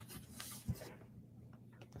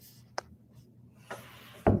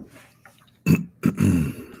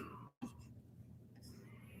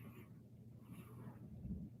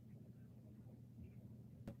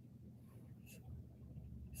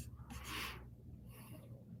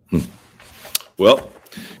Well,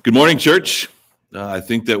 good morning, church. I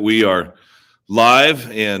think that we are live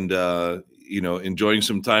and, enjoying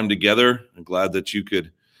some time together. I'm glad that you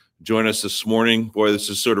could join us this morning. Boy, this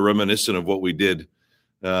is sort of reminiscent of what we did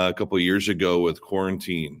a couple of years ago with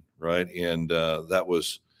quarantine, right? And that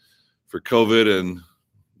was for COVID, and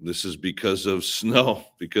this is because of snow,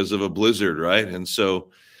 because of a blizzard, right? And so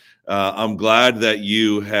I'm glad that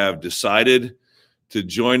you have decided to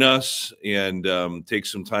join us and take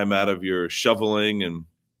some time out of your shoveling and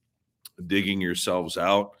digging yourselves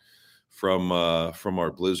out from our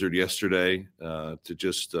blizzard yesterday to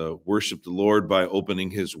just worship the Lord by opening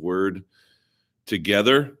His Word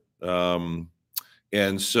together. And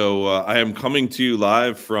so I am coming to you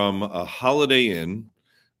live from a Holiday Inn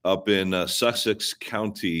up in Sussex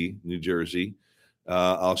County, New Jersey.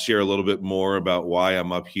 I'll share a little bit more about why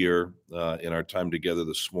I'm up here in our time together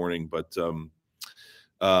this morning, but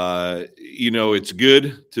it's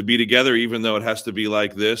good to be together, even though it has to be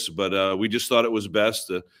like this. But we just thought it was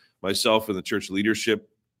best, myself and the church leadership,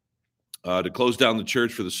 to close down the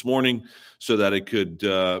church for this morning so that it could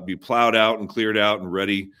be plowed out and cleared out and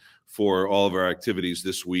ready for all of our activities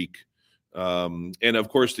this week. And of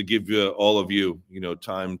course, to give all of you,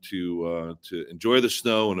 time to enjoy the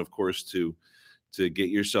snow and, of course, to get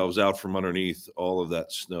yourselves out from underneath all of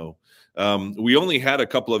that snow. We only had a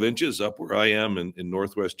couple of inches up where I am in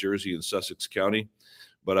Northwest Jersey in Sussex County.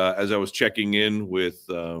 But as I was checking in with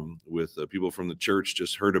people from the church,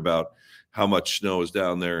 just heard about how much snow is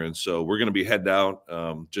down there. And so we're going to be heading out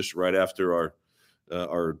just right after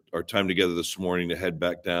our time together this morning to head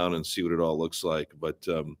back down and see what it all looks like. But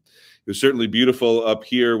it was certainly beautiful up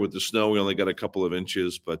here with the snow. We only got a couple of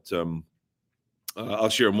inches, but I'll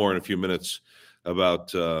share more in a few minutes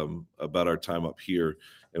about our time up here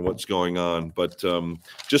and what's going on. But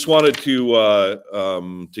just wanted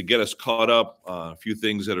to get us caught up on a few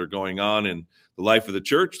things that are going on in the life of the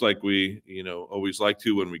church, like we always like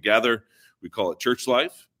to when we gather. We call it Church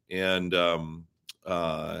Life, and then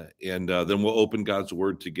we'll open God's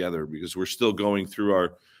Word together, because we're still going through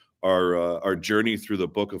our journey through the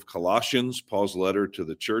book of Colossians, Paul's letter to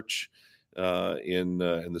the church in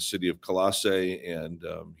the city of Colossae, and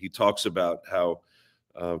he talks about how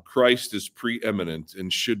Christ is preeminent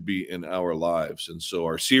and should be in our lives. And so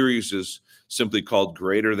our series is simply called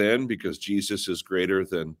Greater Than, because Jesus is greater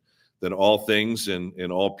than all things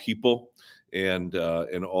and all people and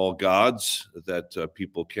all gods that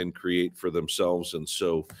people can create for themselves. And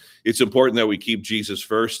so it's important that we keep Jesus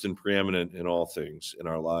first and preeminent in all things in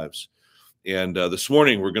our lives. And this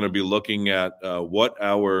morning we're going to be looking at what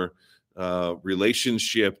our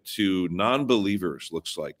relationship to non-believers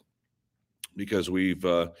looks like, because we've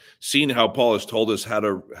seen how Paul has told us how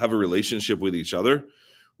to have a relationship with each other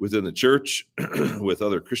within the church, with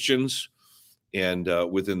other Christians, and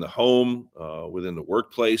within the home, within the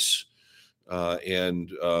workplace. But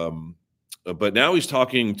now he's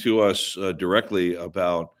talking to us directly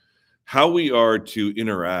about how we are to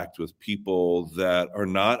interact with people that are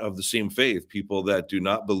not of the same faith, people that do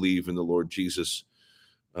not believe in the Lord Jesus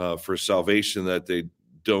for salvation, that they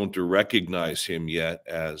don't recognize him yet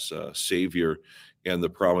as Savior and the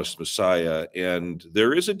promised Messiah. And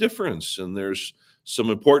there is a difference, and there's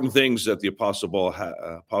some important things that the Apostle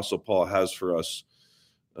Paul has for us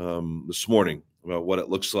this morning about what it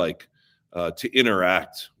looks like to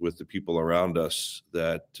interact with the people around us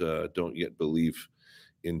that don't yet believe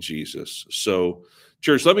in Jesus. So,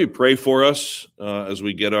 church, let me pray for us as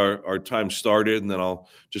we get our time started, and then I'll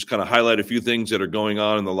just kind of highlight a few things that are going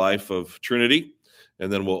on in the life of Trinity,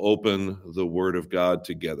 and then we'll open the Word of God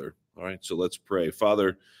together. All right, so let's pray.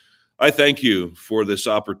 Father, I thank you for this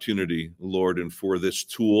opportunity, Lord, and for this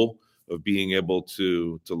tool of being able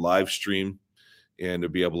to live stream and to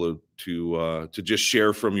be able to just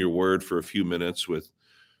share from your Word for a few minutes with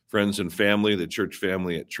friends and family, the church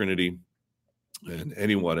family at Trinity, and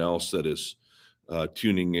anyone else that is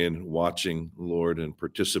tuning in, watching, Lord, and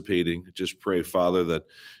participating. Just pray, Father, that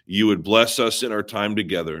you would bless us in our time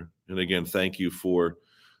together. And again, thank you for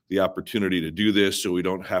the opportunity to do this so we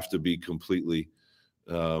don't have to be completely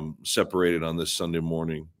separated on this Sunday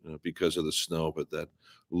morning because of the snow, but that,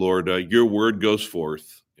 Lord, your word goes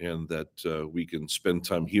forth, and that we can spend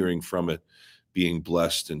time hearing from it, being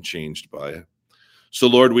blessed and changed by it. So,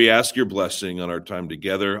 Lord, we ask your blessing on our time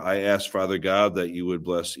together. I ask, Father God, that you would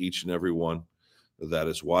bless each and every one that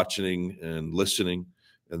is watching and listening,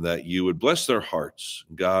 and that you would bless their hearts.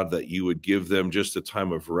 God, that you would give them just a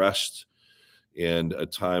time of rest and a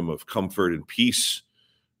time of comfort and peace,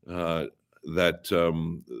 that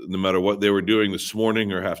no matter what they were doing this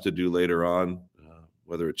morning or have to do later on,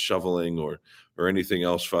 whether it's shoveling or or anything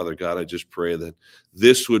else, Father God. I just pray that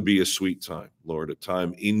this would be a sweet time, Lord, a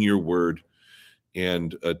time in your word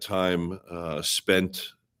and a time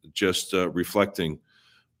spent just reflecting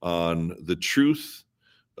on the truth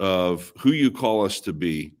of who you call us to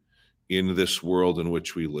be in this world in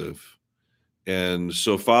which we live. And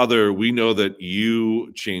so, Father, we know that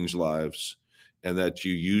you change lives and that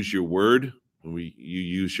you use your word and you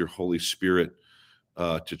use your Holy Spirit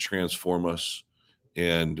to transform us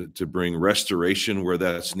and to bring restoration where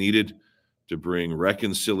that's needed, to bring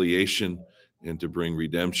reconciliation and to bring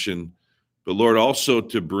redemption, but Lord, also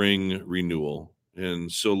to bring renewal.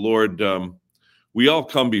 And so, Lord, we all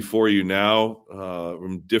come before you now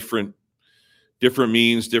from different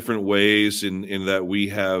means, different ways, in that we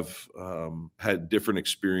have had different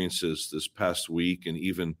experiences this past week and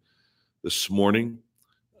even this morning.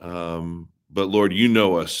 But Lord, you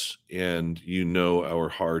know us and you know our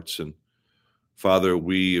hearts. And Father,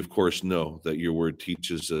 we, of course, know that your word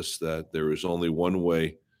teaches us that there is only one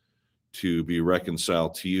way to be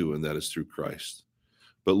reconciled to you, and that is through Christ.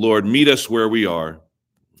 But Lord, meet us where we are,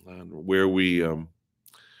 where we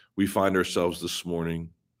find ourselves this morning.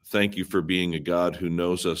 Thank you for being a God who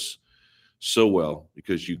knows us so well,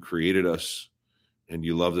 because you created us and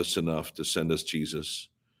you loved us enough to send us Jesus.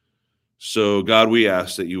 So, God, we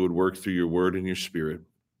ask that you would work through your word and your spirit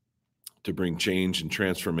to bring change and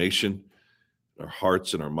transformation in our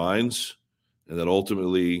hearts and our minds, and that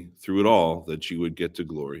ultimately, through it all, that you would get to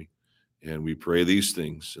glory. And we pray these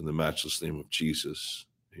things in the matchless name of Jesus.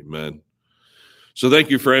 Amen. So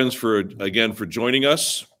thank you, friends, for joining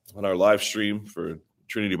us on our live stream for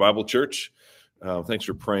Trinity Bible Church. Thanks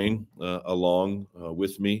for praying along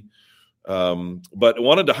with me. But I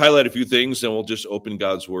wanted to highlight a few things, and we'll just open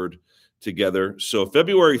God's word together. So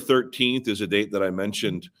February 13th is a date that I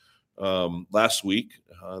mentioned last week.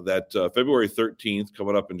 That February 13th,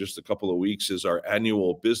 coming up in just a couple of weeks, is our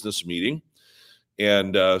annual business meeting.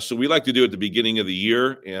 And so we like to do at the beginning of the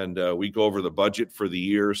year, and we go over the budget for the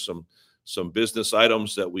year, some business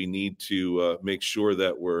items that we need to make sure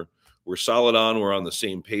that we're solid on, we're on the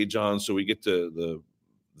same page on. So we get to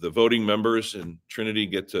the voting members in Trinity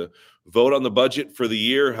get to vote on the budget for the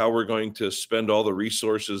year, how we're going to spend all the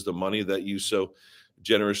resources, the money that you so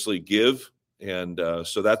generously give. And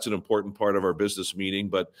so that's an important part of our business meeting.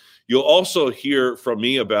 But you'll also hear from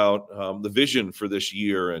me about the vision for this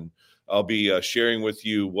year, and I'll be sharing with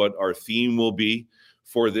you what our theme will be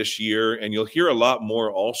for this year. And you'll hear a lot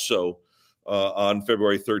more also on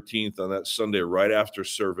February 13th, on that Sunday right after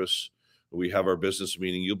service. We have our business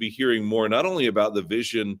meeting. You'll be hearing more not only about the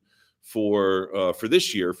vision for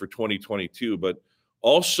this year, for 2022, but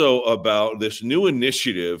also about this new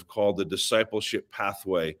initiative called the Discipleship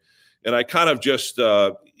Pathway. And I kind of just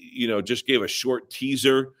gave a short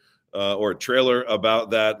teaser or a trailer about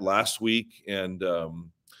that last week and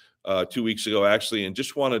 2 weeks ago, actually, and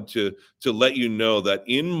just wanted to let you know that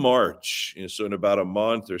in March, so in about a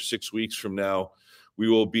month or 6 weeks from now, we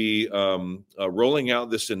will be rolling out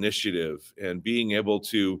this initiative and being able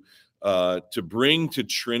to bring to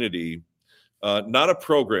Trinity not a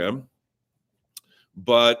program,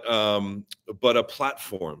 but a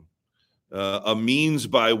platform, a means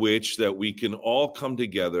by which that we can all come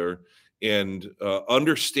together and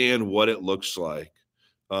understand what it looks like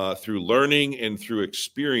through learning and through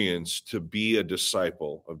experience to be a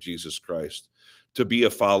disciple of Jesus Christ, to be a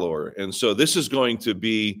follower. And so this is going to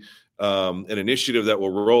be an initiative that will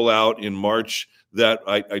roll out in March that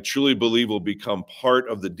I truly believe will become part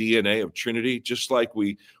of the DNA of Trinity, just like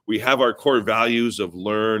we have our core values of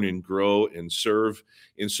learn and grow and serve.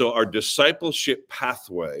 And so our discipleship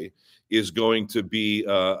pathway is going to be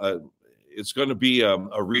a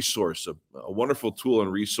resource, a wonderful tool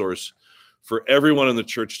and resource for everyone in the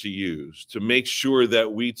church to use to make sure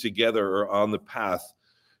that we together are on the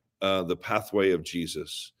pathway of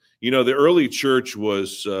Jesus. You know, the early church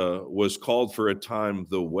was called for a time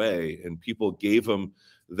the Way, and people gave them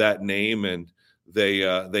that name, and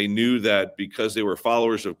they knew that because they were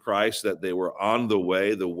followers of Christ, that they were on the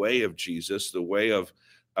way of Jesus, the way of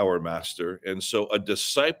our Master. And so a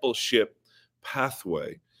discipleship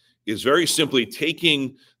pathway is very simply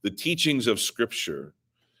taking the teachings of Scripture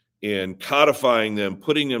and codifying them,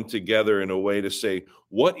 putting them together in a way to say,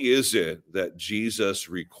 what is it that Jesus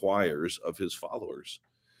requires of his followers?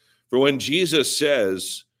 For when Jesus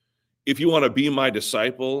says, if you want to be my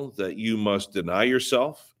disciple, that you must deny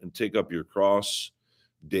yourself and take up your cross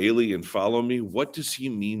daily and follow me, what does he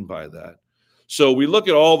mean by that? So we look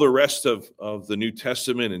at all the rest of the New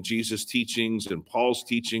Testament and Jesus' teachings and Paul's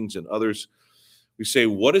teachings and others. We say,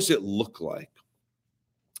 what does it look like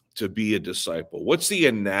to be a disciple? What's the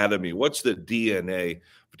anatomy? What's the DNA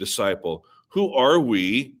of a disciple? Who are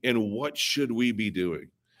we and what should we be doing?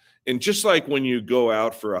 And just like when you go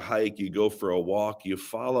out for a hike, you go for a walk, you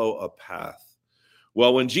follow a path.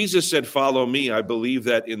 Well, when Jesus said, "Follow me," I believe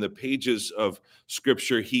that in the pages of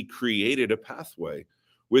Scripture, he created a pathway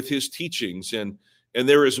with his teachings, and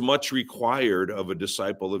there is much required of a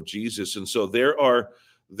disciple of Jesus. And so there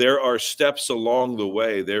are steps along the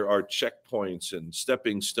way. There are checkpoints and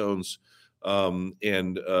stepping stones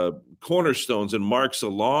and cornerstones and marks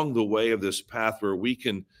along the way of this path where we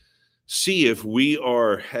can see if we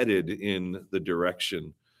are headed in the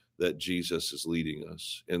direction that Jesus is leading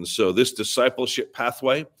us. And so this discipleship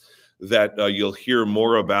pathway that you'll hear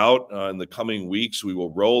more about in the coming weeks, we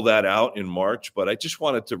will roll that out in March. But I just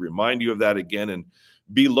wanted to remind you of that again and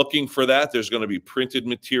be looking for that. There's going to be printed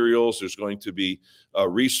materials. There's going to be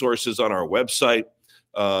resources on our website.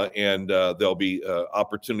 And there'll be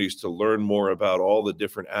opportunities to learn more about all the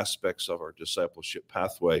different aspects of our discipleship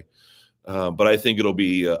pathway. But I think it'll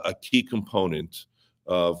be a key component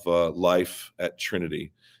of life at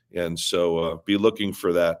Trinity. And so be looking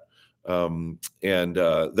for that. That'll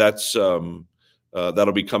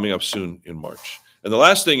be coming up soon in March. And the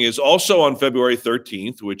last thing is also on February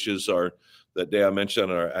 13th, which is that day I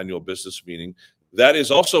mentioned on our annual business meeting. That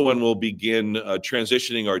is also when we'll begin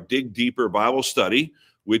transitioning our Dig Deeper Bible study,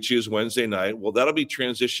 which is Wednesday night. Well, that'll be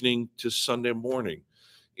transitioning to Sunday morning.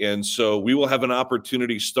 And so we will have an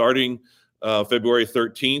opportunity starting February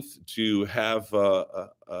 13th to have a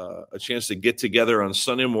chance to get together on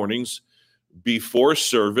Sunday mornings before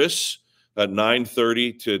service at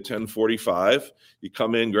 9:30 to 10:45. You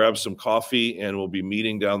come in, grab some coffee, and we'll be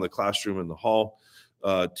meeting down the classroom in the hall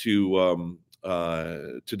to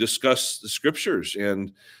discuss the scriptures.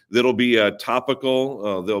 And that'll be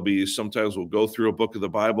topical. Sometimes we'll go through a book of the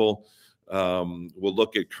Bible. We'll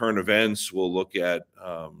look at current events. We'll look at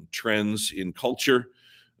trends in culture.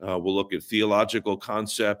 We'll look at theological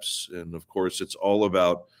concepts. And of course, it's all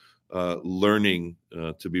about learning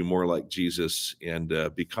to be more like Jesus and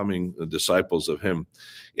becoming the disciples of him.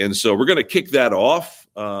 And so we're going to kick that off,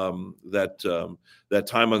 that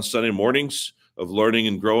time on Sunday mornings of learning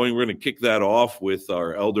and growing. We're going to kick that off with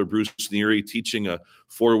our elder Bruce Neary teaching a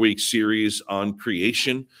 4-week series on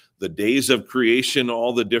creation, the days of creation,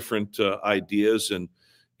 all the different ideas and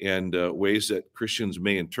ways that Christians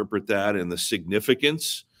may interpret that, and the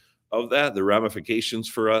significance of that, the ramifications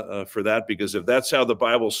for that. Because if that's how the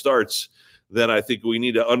Bible starts, then I think we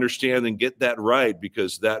need to understand and get that right,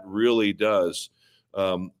 because that really does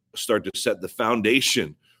start to set the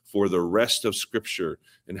foundation for the rest of Scripture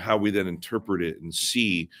and how we then interpret it and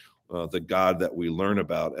see the God that we learn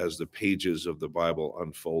about as the pages of the Bible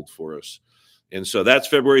unfold for us. And so that's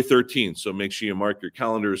February 13th. So make sure you mark your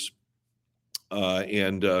calendars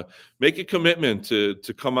and make a commitment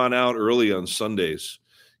to come on out early on Sundays.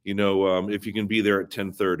 You know, if you can be there at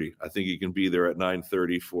 10:30, I think you can be there at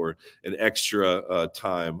 9:30 for an extra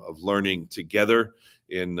time of learning together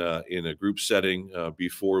in a group setting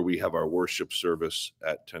before we have our worship service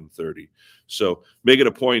at 10:30. So make it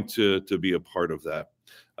a point to be a part of that.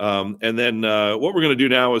 And then what we're going to do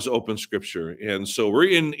now is open Scripture. And so we're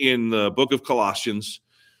in the book of Colossians,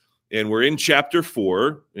 and we're in chapter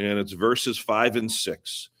 4, and it's verses 5 and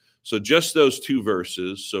 6. So just those two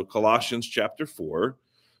verses. So Colossians chapter 4,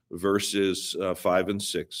 verses 5 and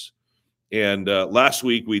 6. And last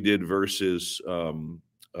week we did verses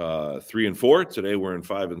 3 and 4. Today we're in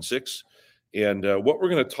 5 and 6. And what we're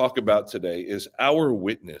going to talk about today is our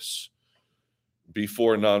witness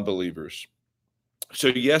before non-believers. So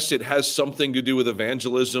yes, it has something to do with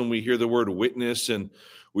evangelism. We hear the word witness, and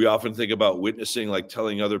we often think about witnessing like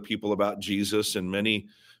telling other people about Jesus. And many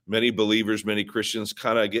believers, many Christians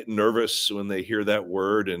kind of get nervous when they hear that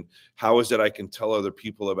word. And how is it I can tell other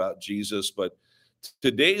people about Jesus? But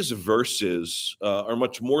today's verses are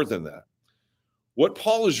much more than that. What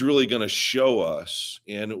Paul is really going to show us,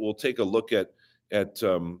 and we'll take a look at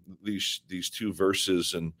these two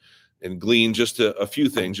verses and glean just a few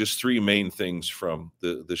things, just three main things from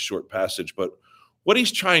the short passage. But what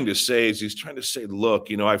he's trying to say is he's trying to say, look,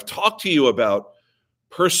 you know, I've talked to you about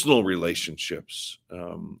personal relationships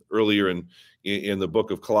earlier in the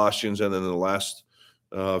book of Colossians, and then in the last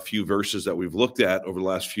few verses that we've looked at over the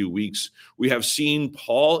last few weeks, we have seen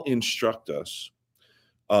Paul instruct us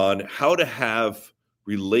on how to have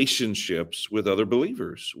relationships with other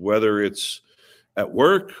believers, whether it's at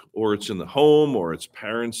work or it's in the home or it's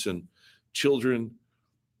parents and children.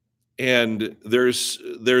 And there's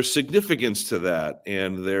significance to that,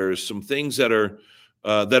 and there's some things that are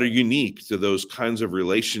unique to those kinds of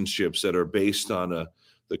relationships that are based on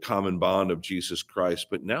the common bond of Jesus Christ.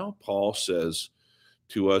 But now Paul says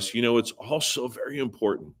to us, you know, it's also very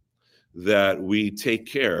important that we take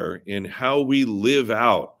care in how we live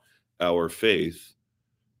out our faith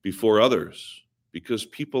before others, because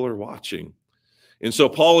people are watching. And so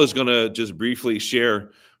Paul is going to just briefly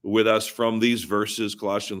share with us from these verses,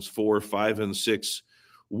 Colossians 4, 5, and 6,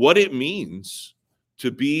 what it means to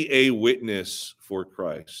be a witness for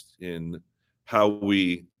Christ in how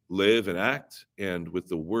we live and act and with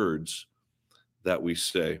the words that we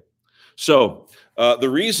say. So the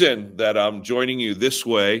reason that I'm joining you this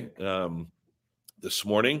way this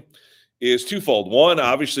morning is twofold. One,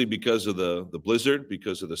 obviously, because of the blizzard,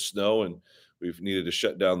 because of the snow, and we've needed to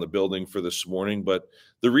shut down the building for this morning. But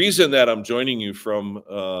the reason that I'm joining you from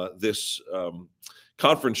this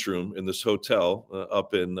conference room in this hotel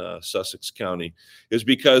up in Sussex County is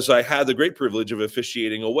because I had the great privilege of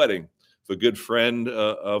officiating a wedding of a good friend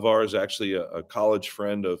of ours, actually a college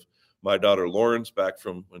friend of my daughter Lauren's, back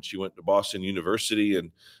from when she went to Boston University,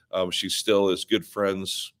 and she still is good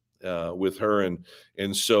friends with her.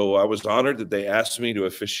 And so I was honored that they asked me to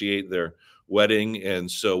officiate their wedding. And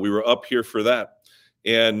so we were up here for that.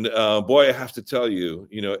 And boy, I have to tell you,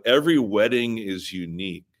 every wedding is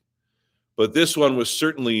unique. But this one was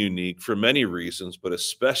certainly unique for many reasons, but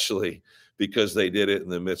especially because they did it in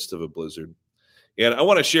the midst of a blizzard. And I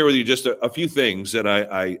want to share with you just a few things that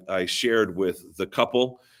I shared with the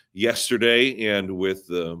couple yesterday and with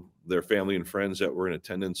their family and friends that were in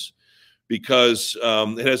attendance, because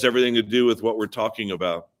it has everything to do with what we're talking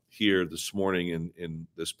about here this morning in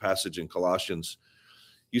this passage in Colossians.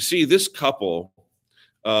 You see, this couple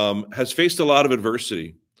has faced a lot of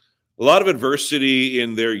adversity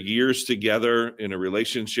in their years together in a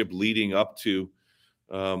relationship leading up to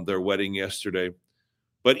their wedding yesterday.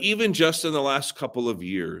 But even just in the last couple of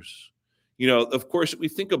years, of course, we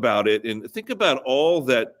think about it and think about all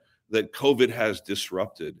that COVID has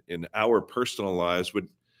disrupted in our personal lives. But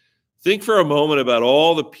think for a moment about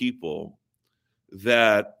all the people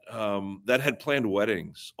that had planned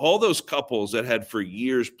weddings, all those couples that had for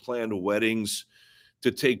years planned weddings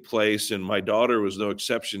to take place. And my daughter was no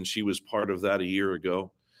exception. She was part of that a year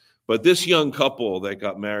ago. But this young couple that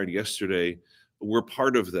got married yesterday were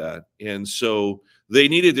part of that. And so they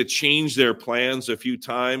needed to change their plans a few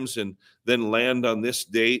times and then land on this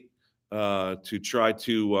date to try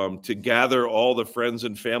to gather all the friends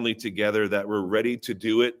and family together that were ready to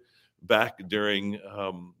do it back during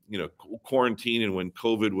quarantine and when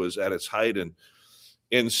COVID was at its height.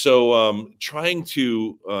 And so trying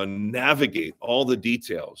to navigate all the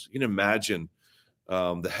details, you can imagine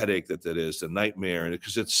the headache that is, the nightmare, and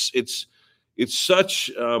because it's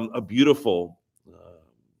such a beautiful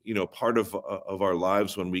part of our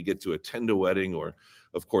lives when we get to attend a wedding or,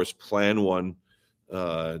 of course, plan one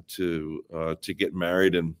to get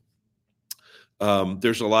married. And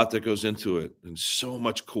there's a lot that goes into it, and so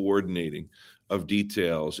much coordinating of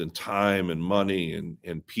details and time and money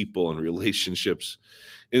and people and relationships.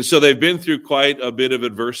 And so they've been through quite a bit of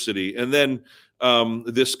adversity. And then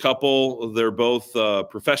this couple, they're both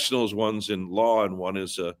professionals. One's in law and one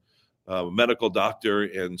is a medical doctor,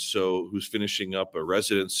 and so who's finishing up a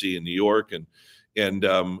residency in New York. And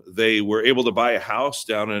they were able to buy a house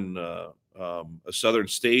down in a southern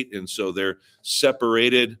state, and so they're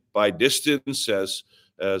separated by distance as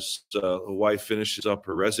the wife finishes up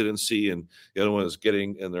her residency, and the other one is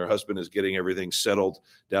and their husband is getting everything settled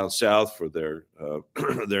down south for their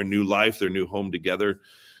their new life, their new home together.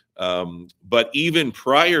 But even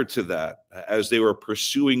prior to that, as they were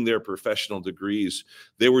pursuing their professional degrees,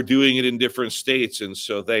 they were doing it in different states, and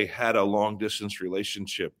so they had a long distance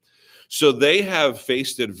relationship. So they have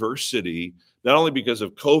faced adversity, not only because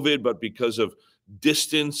of COVID, but because of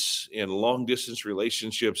distance and long distance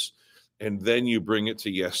relationships. And then you bring it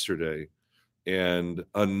to yesterday and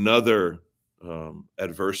another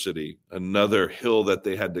adversity, another hill that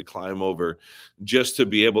they had to climb over just to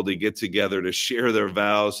be able to get together, to share their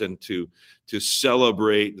vows and to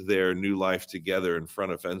celebrate their new life together in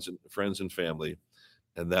front of friends and family.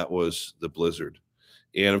 And that was the blizzard.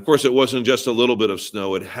 And of course, it wasn't just a little bit of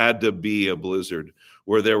snow. It had to be a blizzard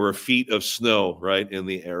where there were feet of snow right in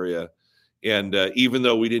the area. And even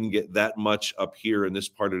though we didn't get that much up here in this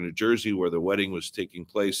part of New Jersey where the wedding was taking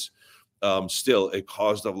place, still it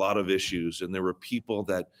caused a lot of issues. And there were people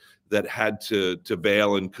that had to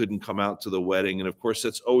bail and couldn't come out to the wedding. And of course,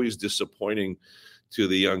 that's always disappointing to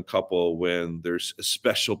the young couple when there's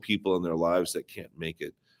special people in their lives that can't make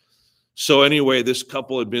it. So anyway, this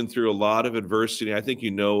couple had been through a lot of adversity. I think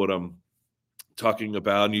you know what I'm talking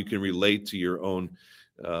about, and you can relate to your own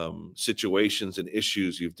situations and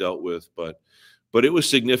issues you've dealt with. But But it was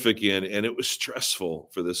significant and it was stressful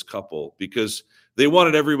for this couple because they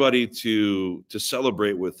wanted everybody to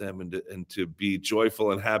celebrate with them and to be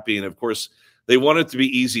joyful and happy. And of course, they wanted it to be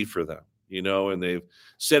easy for them, and they've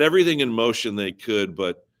set everything in motion they could.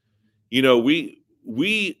 But, we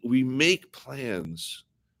make plans,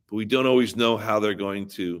 but we don't always know how they're going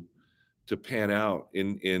to pan out.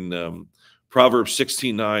 In Proverbs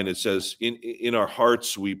 16:9, it says, in our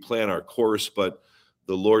hearts we plan our course, but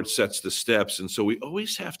the Lord sets the steps. And so we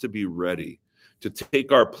always have to be ready to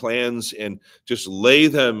take our plans and just lay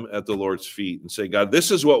them at the Lord's feet and say, God,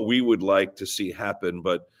 this is what we would like to see happen,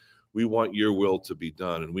 but we want your will to be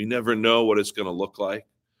done. And we never know what it's going to look like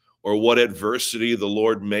or what adversity the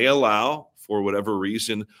Lord may allow for whatever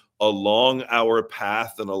reason along our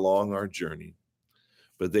path and along our journey.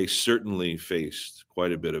 But they certainly faced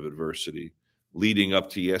quite a bit of adversity leading up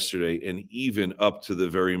to yesterday and even up to the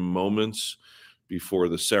very moments before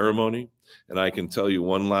the ceremony. And I can tell you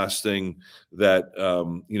one last thing that,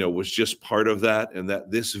 was just part of that, and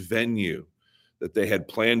that this venue that they had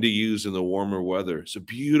planned to use in the warmer weather, it's a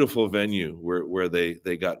beautiful venue where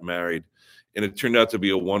they got married. And it turned out to be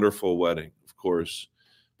a wonderful wedding, of course.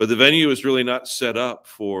 But the venue is really not set up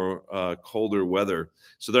for colder weather.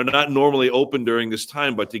 So they're not normally open during this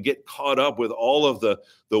time, but to get caught up with all of the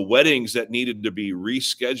weddings that needed to be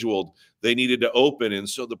rescheduled, they needed to open. And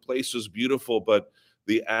so the place was beautiful, but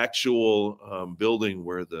the actual building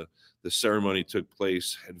where the ceremony took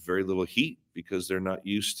place had very little heat because they're not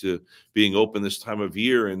used to being open this time of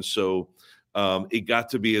year. And so it got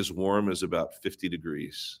to be as warm as about 50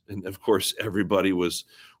 degrees. And of course, everybody was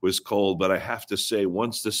cold. But I have to say,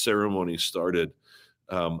 once the ceremony started,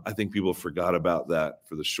 I think people forgot about that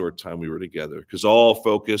for the short time we were together because all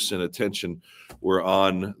focus and attention were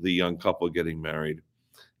on the young couple getting married.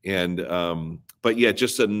 And but yeah,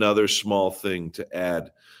 just another small thing to add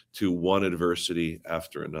to one adversity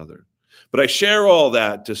after another. But I share all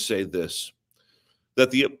that to say this, that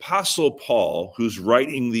the Apostle Paul, who's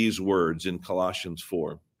writing these words in Colossians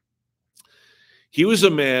 4, he was a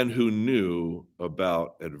man who knew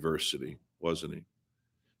about adversity, wasn't he?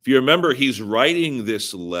 If you remember, he's writing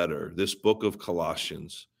this letter, this book of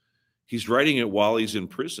Colossians. He's writing it while he's in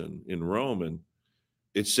prison in Rome, and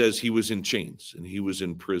it says he was in chains and he was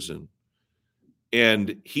in prison.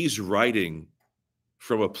 And he's writing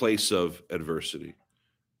from a place of adversity.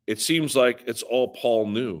 It seems like it's all Paul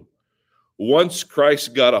knew. Once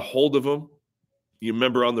Christ got a hold of him, you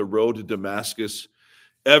remember on the road to Damascus,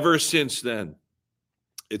 ever since then,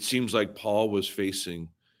 it seems like Paul was facing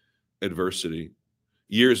adversity.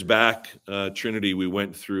 Years back, Trinity, we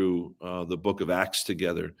went through the book of Acts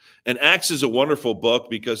together. And Acts is a wonderful book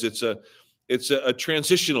because it's a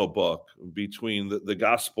transitional book between the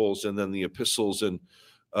Gospels and then the epistles and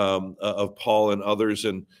of Paul and others.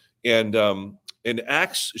 And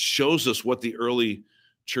Acts shows us what the early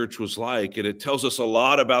church was like, and it tells us a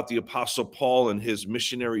lot about the Apostle Paul and his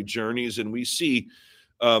missionary journeys. And we see,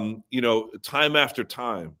 time after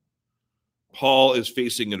time, Paul is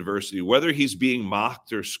facing adversity, whether he's being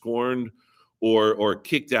mocked or scorned or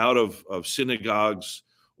kicked out of synagogues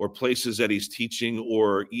or places that he's teaching,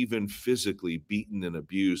 or even physically beaten and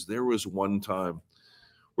abused. There was one time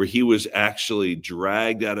where he was actually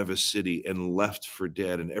dragged out of a city and left for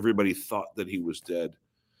dead, and everybody thought that he was dead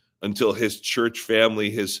until his church family,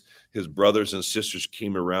 his brothers and sisters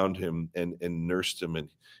came around him and nursed him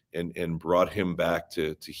and brought him back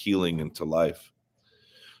to healing and to life.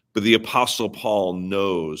 But the Apostle Paul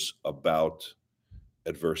knows about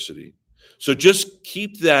adversity. So just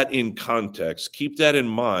keep that in context, keep that in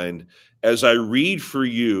mind as I read for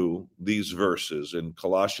you these verses in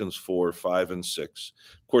Colossians 4, 5, and 6.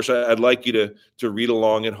 Of course, I'd like you to read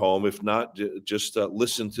along at home. If not, just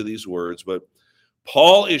listen to these words. But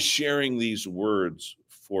Paul is sharing these words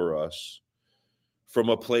for us from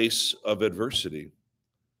a place of adversity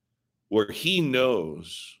where he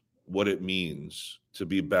knows what it means to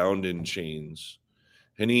be bound in chains.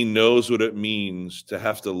 And he knows what it means to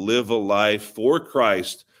have to live a life for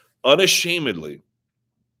Christ unashamedly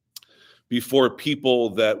before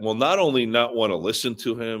people that will not only not want to listen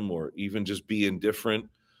to him or even just be indifferent,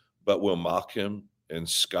 but will mock him and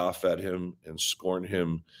scoff at him and scorn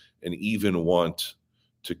him and even want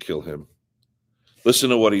to kill him.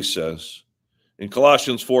 Listen to what he says. In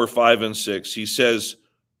Colossians 4, 5, and 6, he says,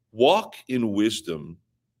 "Walk in wisdom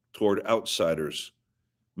toward outsiders,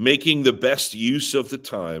 making the best use of the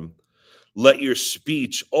time. Let your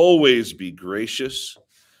speech always be gracious,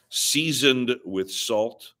 seasoned with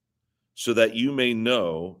salt, so that you may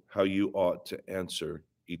know how you ought to answer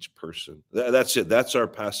each person." That's it. That's our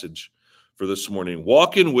passage for this morning.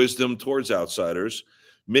 Walk in wisdom towards outsiders,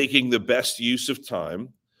 making the best use of time.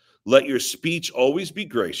 Let your speech always be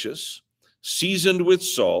gracious, seasoned with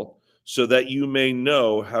salt, so that you may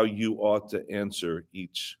know how you ought to answer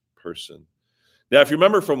each person. Now, if you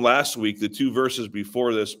remember from last week, the 2 verses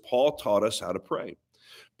before this, Paul taught us how to pray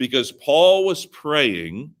because Paul was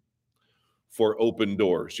praying for open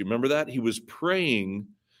doors. You remember that? He was praying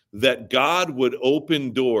that God would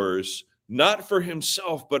open doors, not for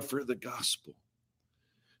himself, but for the gospel.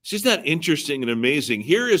 Isn't that interesting and amazing?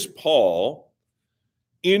 Here is Paul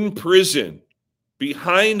in prison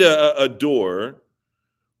behind a door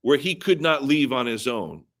where he could not leave on his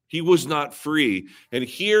own. He was not free. And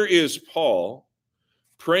here is Paul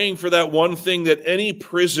praying for that one thing that any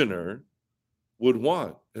prisoner would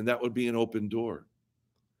want, and that would be an open door.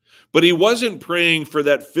 But he wasn't praying for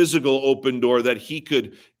that physical open door that he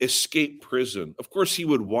could escape prison. Of course, he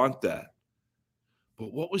would want that.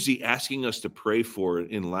 But what was he asking us to pray for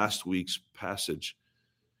in last week's passage?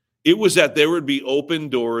 It was that there would be open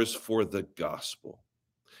doors for the gospel.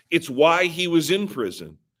 It's why he was in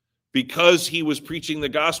prison, because he was preaching the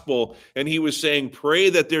gospel, and he was saying, pray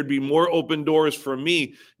that there'd be more open doors for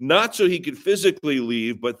me, not so he could physically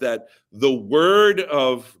leave, but that the word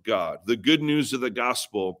of God, the good news of the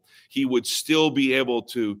gospel, he would still be able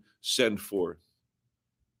to send forth.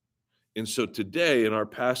 And so today in our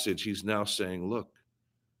passage, he's now saying, look,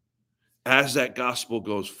 as that gospel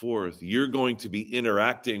goes forth, you're going to be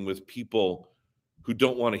interacting with people who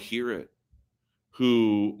don't want to hear it,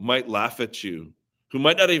 who might laugh at you, who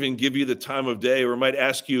might not even give you the time of day, or might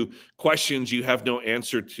ask you questions you have no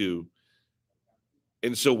answer to.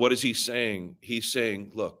 And so what is he saying? He's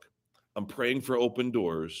saying, look, I'm praying for open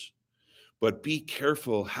doors, but be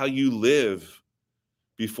careful how you live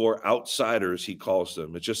before outsiders, he calls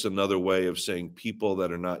them. It's just another way of saying people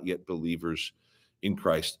that are not yet believers in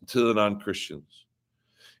Christ, to the non-Christians.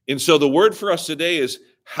 And so the word for us today is,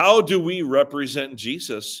 how do we represent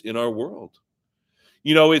Jesus in our world?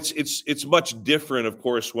 You know, it's much different, of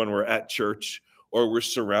course, when we're at church or we're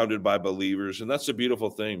surrounded by believers. And that's a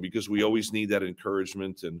beautiful thing, because we always need that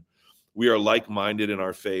encouragement, and we are like-minded in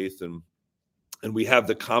our faith, and we have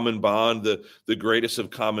the common bond, the greatest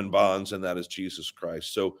of common bonds, and that is Jesus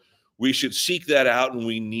Christ. So we should seek that out, and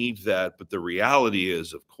we need that. But the reality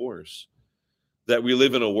is, of course, that we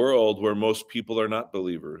live in a world where most people are not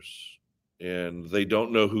believers, and they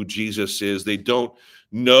don't know who Jesus is. They don't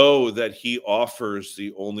know that he offers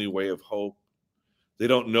the only way of hope. They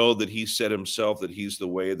don't know that he said himself that he's the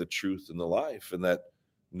way, the truth, and the life, and that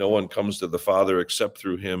no one comes to the Father except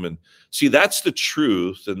through him. And see, that's the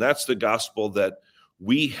truth, and that's the gospel that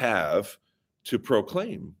we have to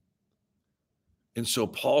proclaim. And so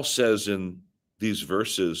Paul says in these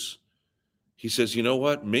verses, he says, you know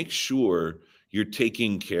what? Make sure you're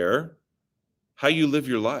taking care how you live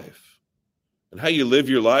your life. And how you live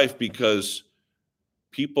your life, because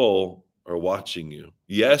people are watching you.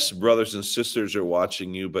 Yes, brothers and sisters are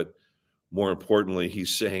watching you, but more importantly,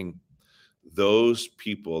 he's saying those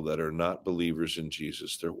people that are not believers in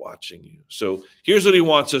Jesus, they're watching you. So here's what he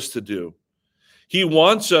wants us to do. He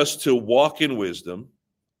wants us to walk in wisdom,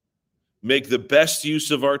 make the best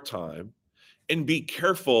use of our time, and be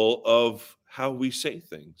careful of how we say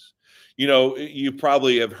things. You know, you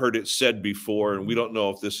probably have heard it said before, and we don't know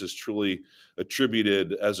if this is truly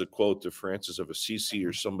attributed as a quote to Francis of Assisi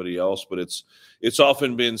or somebody else, but it's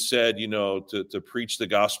often been said, you know, to preach the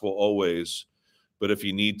gospel always, but if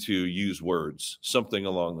you need to, use words, something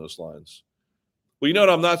along those lines. Well, you know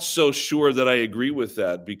what? I'm not so sure that I agree with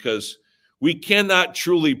that, because we cannot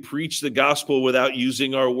truly preach the gospel without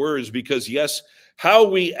using our words, because yes, how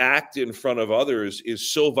we act in front of others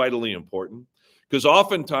is so vitally important. Because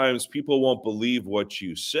oftentimes people won't believe what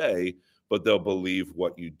you say, but they'll believe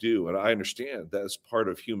what you do. And I understand that's part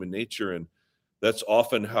of human nature, and that's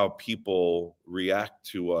often how people react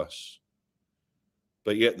to us.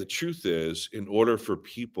 But yet the truth is, in order for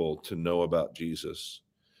people to know about Jesus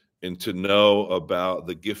and to know about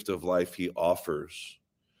the gift of life he offers,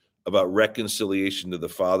 about reconciliation to the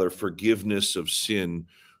Father, forgiveness of sin,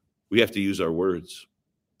 we have to use our words,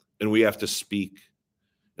 and we have to speak.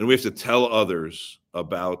 And we have to tell others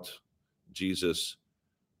about Jesus.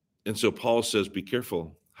 And so Paul says, be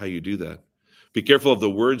careful how you do that. Be careful of the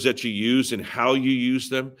words that you use and how you use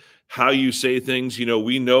them, how you say things. You know,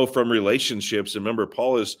 we know from relationships, and remember,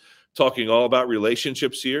 Paul is talking all about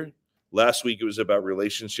relationships here. Last week, it was about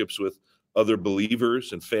relationships with other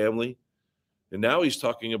believers and family. And now he's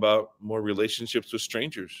talking about more relationships with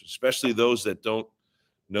strangers, especially those that don't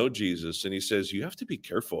know Jesus. And he says, you have to be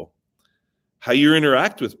careful how you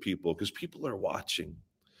interact with people, because people are watching.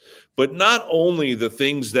 But not only the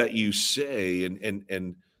things that you say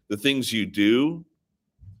and the things you do,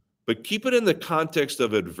 but keep it in the context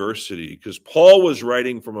of adversity, because Paul was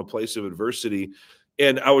writing from a place of adversity.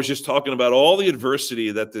 And I was just talking about all the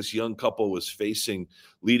adversity that this young couple was facing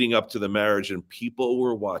leading up to the marriage, and people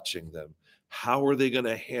were watching them. How are they going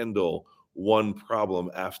to handle one problem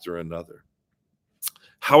after another?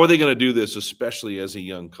 How are they going to do this, especially as a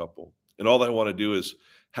young couple? And all they want to do is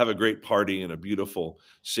have a great party and a beautiful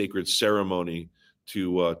sacred ceremony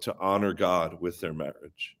to honor God with their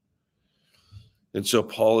marriage. And so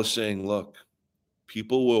Paul is saying, look,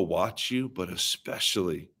 people will watch you, but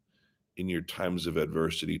especially in your times of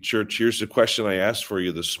adversity. Church, here's the question I asked for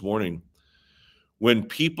you this morning. When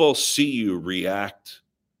people see you react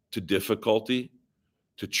to difficulty,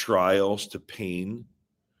 to trials, to pain,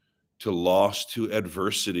 to loss, to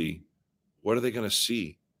adversity, what are they going to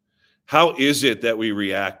see? How is it that we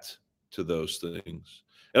react to those things?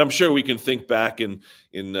 And I'm sure we can think back in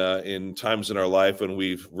times in our life when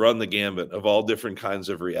we've run the gambit of all different kinds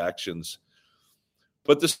of reactions.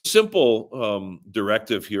 But the simple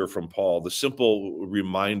directive here from Paul, the simple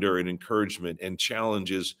reminder and encouragement and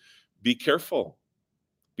challenge is be careful.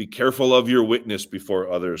 Be careful of your witness before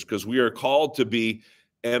others, because we are called to be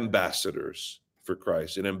ambassadors for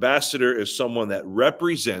Christ. An ambassador is someone that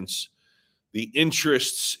represents the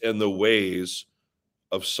interests and the ways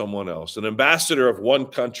of someone else. An ambassador of one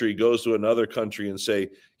country goes to another country and say,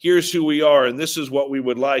 here's who we are, and this is what we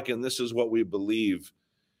would like, and this is what we believe.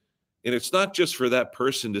 And it's not just for that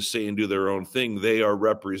person to say and do their own thing. They are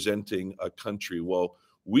representing a country. Well,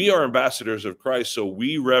 we are ambassadors of Christ, so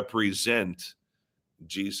we represent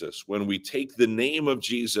Jesus. When we take the name of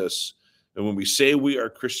Jesus and when we say we are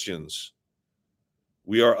Christians,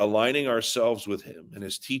 we are aligning ourselves with him and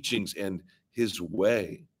his teachings and his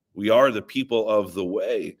way. We are the people of the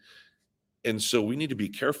way. And so we need to be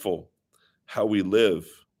careful how we live.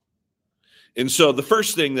 And so the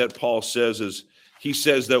first thing that Paul says is, he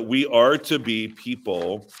says that we are to be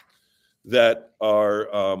people that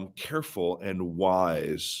are careful and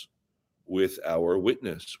wise with our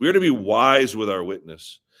witness. We are to be wise with our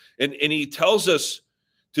witness. And he tells us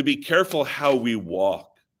to be careful how we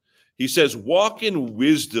walk. He says, walk in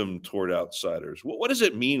wisdom toward outsiders. What does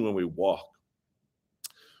it mean when we walk?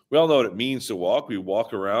 We all know what it means to walk. We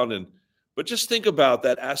walk around, but just think about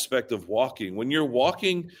that aspect of walking. When you're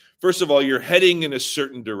walking, first of all, you're heading in a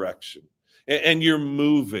certain direction, and you're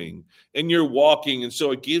moving, and you're walking. And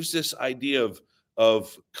so it gives this idea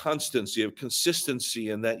of constancy, of consistency,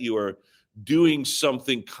 and that you are doing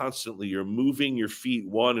something constantly. You're moving your feet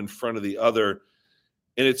one in front of the other.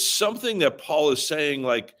 And it's something that Paul is saying,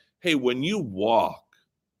 like, hey, when you walk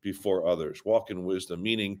before others, walk in wisdom,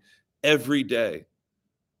 meaning every day,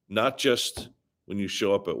 not just when you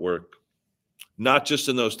show up at work, not just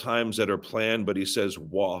in those times that are planned, but he says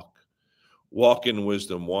walk in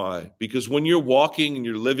wisdom. Why? Because when you're walking and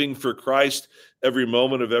you're living for Christ every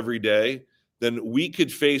moment of every day, then we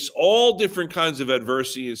could face all different kinds of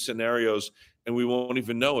adversity and scenarios, and we won't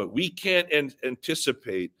even know it. We can't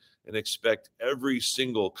anticipate and expect every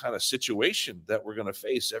single kind of situation that we're going to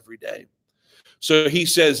face every day. So he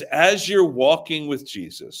says, as you're walking with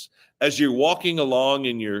Jesus, as you're walking along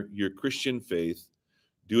in your Christian faith,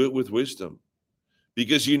 do it with wisdom,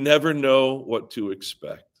 because you never know what to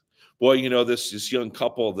expect. Boy, you know, this young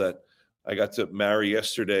couple that I got to marry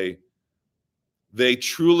yesterday, they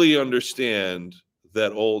truly understand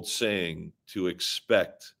that old saying, to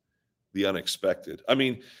expect the unexpected. I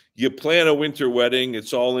mean, you plan a winter wedding,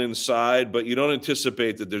 it's all inside, but you don't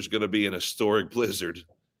anticipate that there's going to be an historic blizzard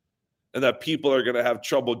and that people are going to have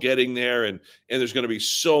trouble getting there, and there's going to be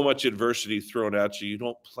so much adversity thrown at you. You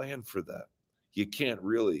don't plan for that. You can't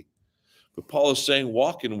really. But Paul is saying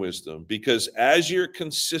walk in wisdom, because as you're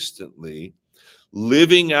consistently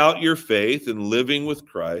living out your faith and living with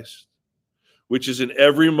Christ, which is an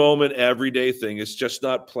every moment, everyday thing, it's just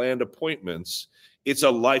not planned appointments. It's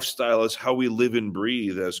a lifestyle. It's how we live and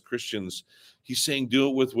breathe as Christians. He's saying do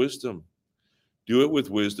it with wisdom. Do it with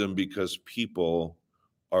wisdom, because people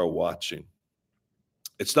are watching.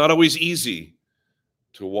 It's not always easy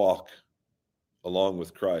to walk along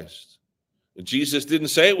with Christ. And Jesus didn't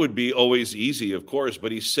say it would be always easy, of course, but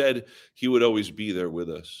he said he would always be there with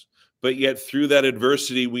us. But yet through that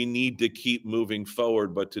adversity, we need to keep moving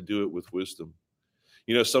forward, but to do it with wisdom.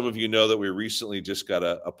 You know, some of you know that we recently just got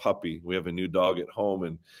a puppy. We have a new dog at home.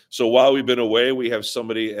 And so while we've been away, we have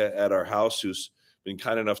somebody at our house who's been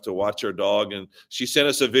kind enough to watch our dog. And she sent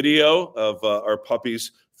us a video of our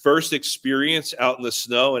puppy's first experience out in the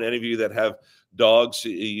snow. And any of you that have dogs,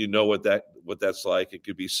 you know what that's like. It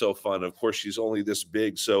could be so fun. Of course, she's only this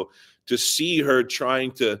big. So to see her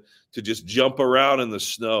trying to just jump around in the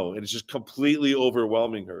snow, and it's just completely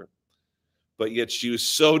overwhelming her. but yet she was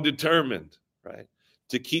so determined, right,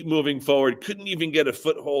 to keep moving forward, couldn't even get a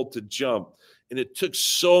foothold to jump. And it took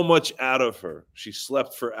so much out of her. She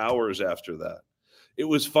slept for hours after that. It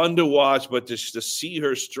was fun to watch, but to see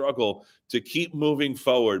her struggle to keep moving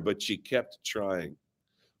forward, but she kept trying,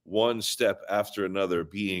 one step after another,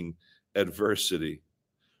 being adversity.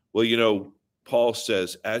 Well, Paul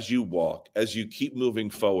says, as you walk, as you keep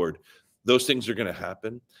moving forward, those things are going to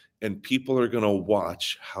happen, and people are going to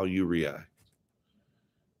watch how you react.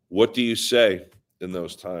 What do you say in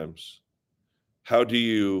those times? How do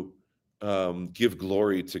you give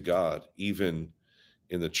glory to God, even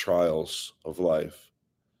in the trials of life?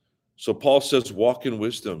 So Paul says, walk in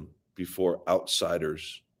wisdom before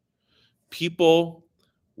outsiders. People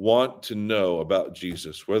want to know about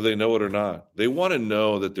Jesus, whether they know it or not. They want to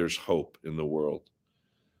know that there's hope in the world.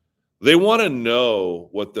 They want to know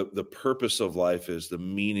what the purpose of life is, the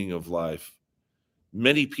meaning of life.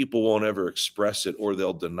 Many people won't ever express it, or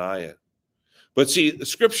they'll deny it. But see, the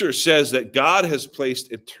scripture says that God has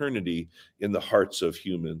placed eternity in the hearts of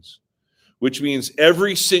humans, which means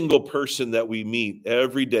every single person that we meet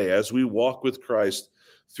every day as we walk with Christ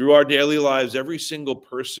through our daily lives, every single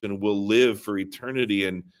person will live for eternity,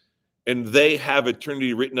 and they have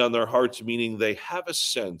eternity written on their hearts, meaning they have a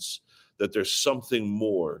sense that there's something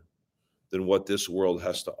more than what this world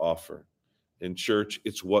has to offer. In church,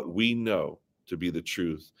 it's what we know to be the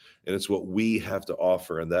truth, and it's what we have to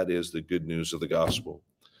offer, and that is the good news of the gospel.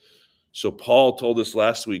 So Paul told us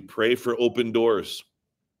last week, pray for open doors,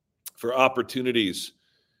 for opportunities.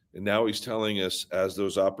 And now he's telling us, as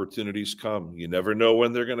those opportunities come, you never know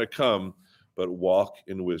when they're going to come, but walk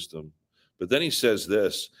in wisdom. But then he says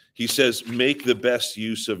this, he says, make the best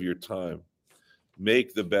use of your time.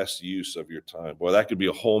 Make the best use of your time. Well, that could be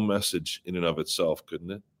a whole message in and of itself,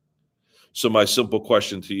 couldn't it? So my simple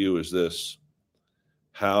question to you is this: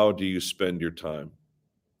 how do you spend your time?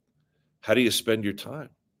 How do you spend your time?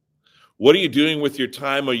 What are you doing with your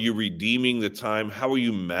time? Are you redeeming the time? How are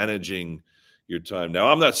you managing your time? Now,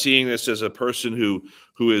 I'm not seeing this as a person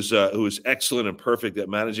who is excellent and perfect at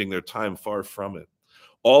managing their time. Far from it.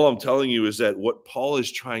 All I'm telling you is that what Paul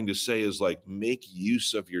is trying to say is, like, make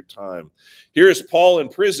use of your time. Here is Paul in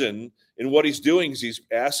prison, and what he's doing is he's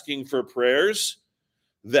asking for prayers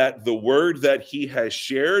that the word that he has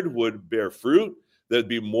shared would bear fruit. There'd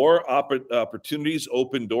be more opportunities,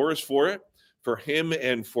 open doors for it, for him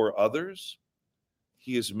and for others.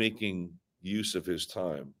 He is making use of his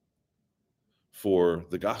time for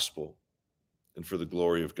the gospel and for the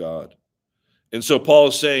glory of God. And so Paul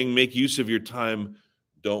is saying, make use of your time.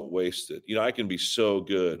 Don't waste it. I can be so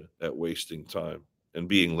good at wasting time and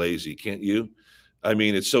being lazy, can't you? I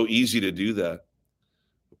mean, it's so easy to do that.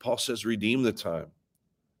 But Paul says, redeem the time.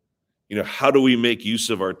 How do we make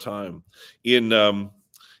use of our time? In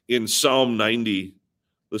Psalm 90,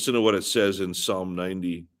 listen to what it says in Psalm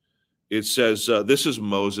 90. It says, this is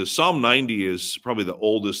Moses. Psalm 90 is probably the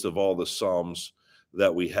oldest of all the Psalms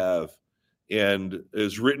that we have, and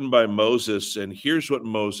is written by Moses. And here's what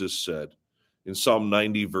Moses said in Psalm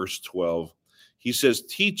 90, verse 12. He says,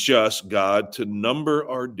 teach us, God, to number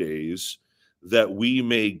our days that we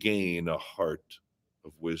may gain a heart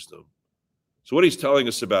of wisdom. So what he's telling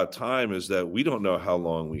us about time is that we don't know how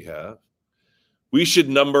long we have. We should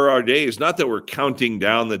number our days, not that we're counting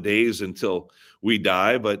down the days until we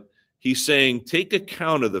die, but he's saying take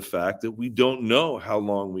account of the fact that we don't know how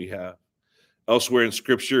long we have. Elsewhere in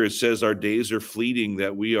Scripture, it says our days are fleeting,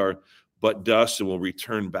 that we are but dust and will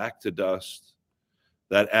return back to dust.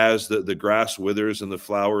 That as the grass withers and the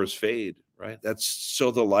flowers fade, right? That's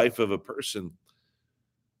so the life of a person.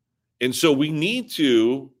 And so we need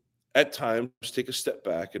to, at times, take a step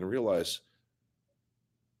back and realize,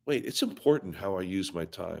 wait, it's important how I use my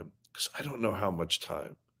time, because I don't know how much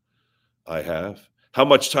time I have, how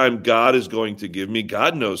much time God is going to give me.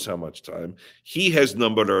 God knows how much time. He has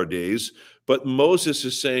numbered our days. But Moses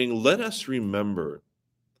is saying, let us remember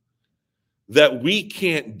that we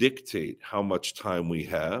can't dictate how much time we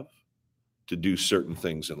have to do certain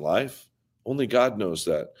things in life. Only God knows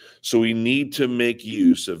that. So we need to make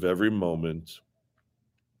use of every moment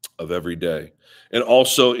of every day. And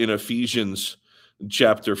also in Ephesians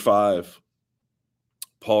chapter 5,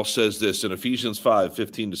 Paul says this in Ephesians 5,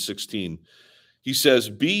 15 to 16. He says,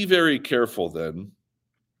 be very careful then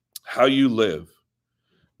how you live,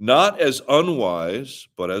 not as unwise,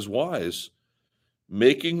 but as wise,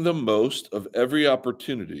 making the most of every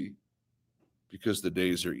opportunity, because the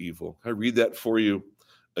days are evil. I read that for you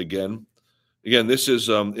again. Again, this is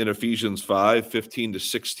in Ephesians 5, 15 to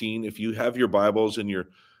 16. If you have your Bibles and you're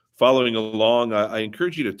following along, I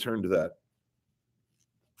encourage you to turn to that.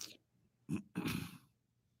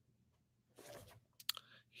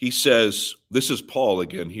 he says, this is Paul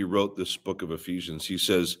again. He wrote this book of Ephesians. He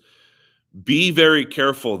says, be very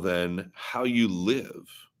careful then how you live,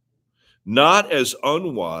 not as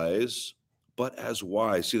unwise, but as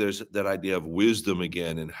wise. See, there's that idea of wisdom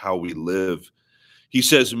again in how we live. He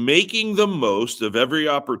says, making the most of every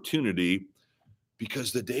opportunity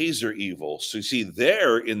because the days are evil. So you see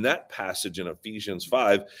there in that passage in Ephesians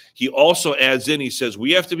 5, he also adds in, he says,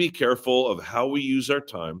 we have to be careful of how we use our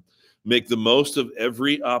time, make the most of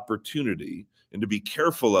every opportunity and to be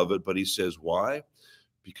careful of it. But he says, why?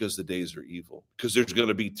 Because the days are evil, because there's going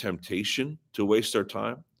to be temptation to waste our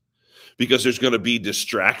time, because there's going to be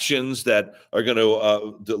distractions that are going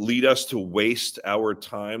to lead us to waste our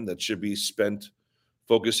time that should be spent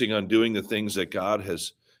focusing on doing the things that God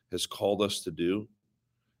has called us to do.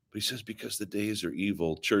 But he says, because the days are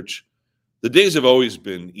evil. Church, the days have always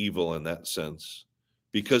been evil in that sense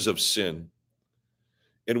because of sin.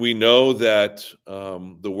 And we know that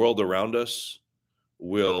the world around us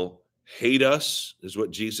will hate us, is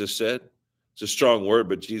what Jesus said. It's a strong word,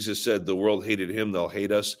 but Jesus said the world hated him, they'll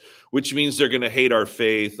hate us, which means they're going to hate our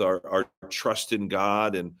faith, our trust in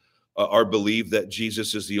God, and our belief that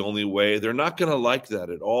Jesus is the only way. They're not going to like that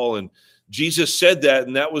at all. And Jesus said that,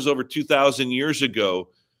 and that was over 2,000 years ago.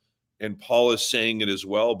 And Paul is saying it as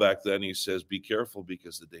well back then. He says, be careful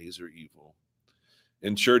because the days are evil.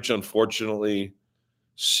 In church, unfortunately,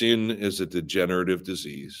 sin is a degenerative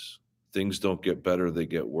disease. Things don't get better, they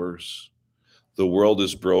get worse. The world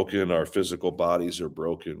is broken. Our physical bodies are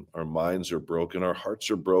broken. Our minds are broken. Our hearts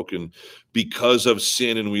are broken because of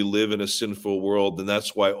sin, and we live in a sinful world. And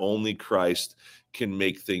that's why only Christ can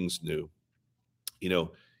make things new. You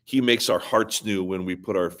know, he makes our hearts new when we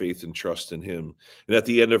put our faith and trust in him. And at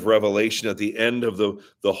the end of Revelation, at the end of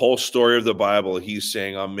the whole story of the Bible, he's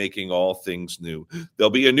saying, I'm making all things new. There'll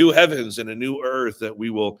be a new heavens and a new earth that we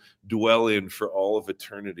will dwell in for all of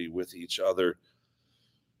eternity with each other.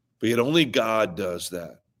 But yet only God does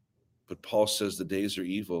that. But Paul says the days are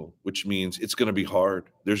evil, which means it's going to be hard.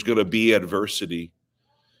 There's going to be adversity.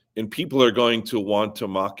 And people are going to want to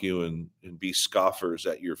mock you and be scoffers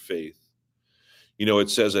at your faith. You know,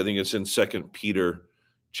 it says, I think it's in 2 Peter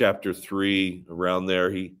chapter 3, around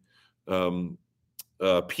there,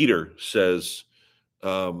 Peter says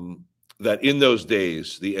that in those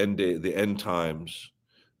days, the end times,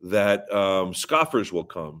 that scoffers will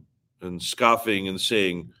come and scoffing and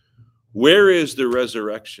saying, where is the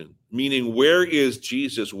resurrection? Meaning, where is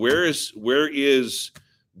Jesus? Where is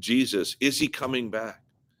Jesus? Is he coming back?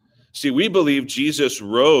 See, we believe Jesus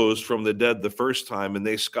rose from the dead the first time, and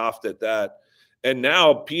they scoffed at that. And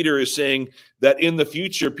now Peter is saying that in the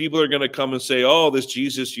future, people are going to come and say, oh, this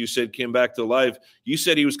Jesus you said came back to life. You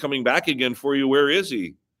said he was coming back again for you. Where is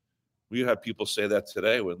he? We have people say that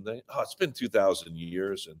today, wouldn't they? Oh, it's been 2,000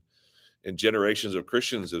 years. And generations of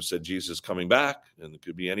Christians have said Jesus is coming back, and it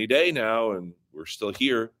could be any day now, and we're still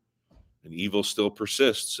here, and evil still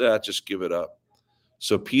persists. Just give it up.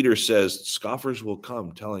 So Peter says, scoffers will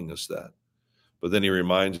come telling us that. But then he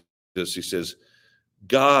reminds us, he says,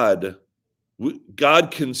 God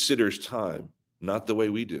considers time, not the way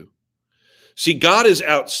we do. See, God is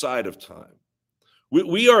outside of time.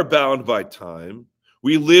 We are bound by time.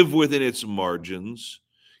 We live within its margins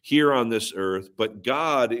here on this earth, but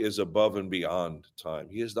God is above and beyond time.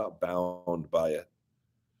 He is not bound by it.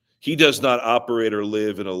 He does not operate or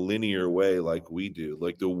live in a linear way like we do,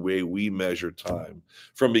 like the way we measure time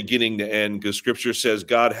from beginning to end, because scripture says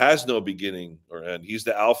God has no beginning or end. He's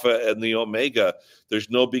the Alpha and the Omega. There's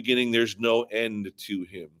no beginning, there's no end to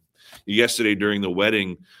him. Yesterday during the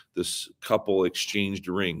wedding, this couple exchanged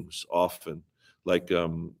rings often, like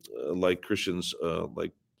Christians,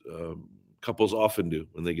 couples often do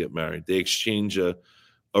when they get married. They exchange a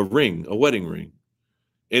ring, a wedding ring.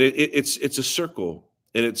 And it's a circle,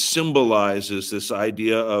 and it symbolizes this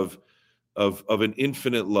idea of an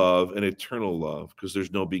infinite love, an eternal love, because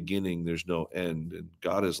there's no beginning, there's no end. And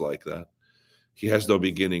God is like that. He has no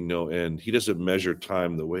beginning, no end. He doesn't measure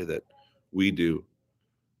time the way that we do.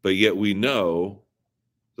 But yet we know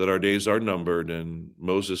that our days are numbered, and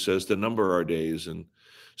Moses says to number our days. And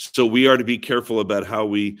so we are to be careful about how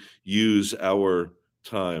we use our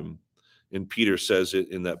time. And Peter says it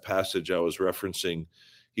in that passage I was referencing.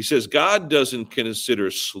 He says, God doesn't consider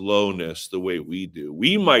slowness the way we do.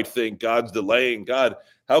 We might think God's delaying. God,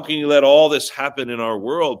 how can you let all this happen in our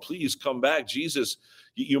world? Please come back. Jesus,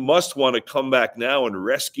 you must want to come back now and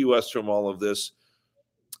rescue us from all of this.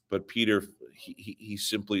 But Peter, he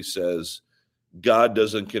simply says, God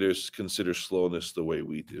doesn't consider slowness the way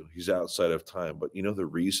we do. He's outside of time. But you know the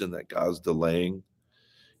reason that God's delaying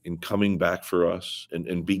in coming back for us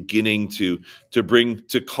and beginning to bring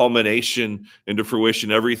to culmination and to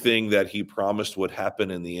fruition everything that he promised would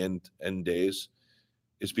happen in the end days,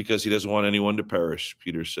 is because he doesn't want anyone to perish.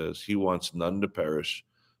 Peter says he wants none to perish,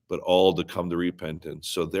 but all to come to repentance.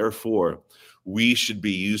 So therefore, we should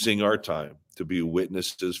be using our time to be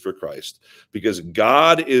witnesses for Christ, because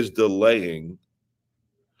God is delaying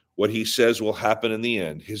what he says will happen in the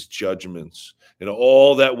end, his judgments, and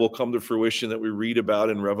all that will come to fruition that we read about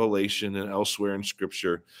in Revelation and elsewhere in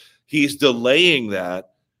Scripture. He's delaying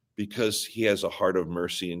that because he has a heart of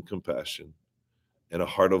mercy and compassion and a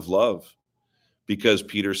heart of love. Because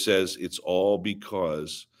Peter says it's all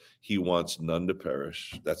because he wants none to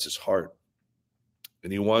perish. That's his heart.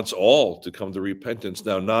 And he wants all to come to repentance.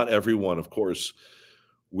 Now, not everyone, of course,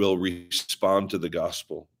 will respond to the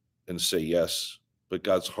gospel and say yes, but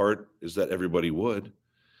God's heart is that everybody would.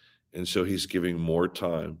 And so he's giving more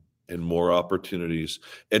time and more opportunities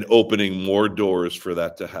and opening more doors for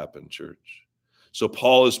that to happen, church. So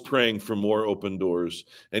Paul is praying for more open doors,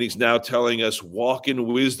 and he's now telling us, walk in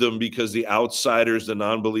wisdom because the outsiders, the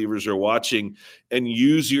non-believers are watching, and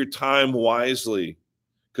use your time wisely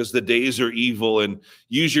because the days are evil, and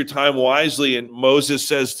use your time wisely. And Moses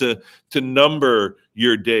says to number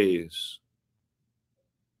your days.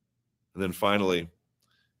 And then finally,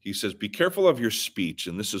 he says, be careful of your speech.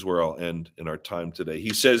 And this is where I'll end in our time today.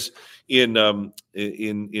 He says in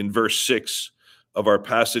verse 6 of our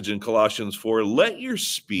passage in Colossians 4, let your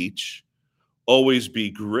speech always be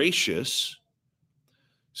gracious,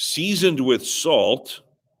 seasoned with salt,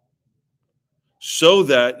 so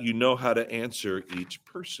that you know how to answer each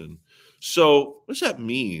person. So what does that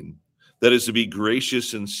mean? That is to be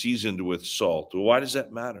gracious and seasoned with salt. Well, why does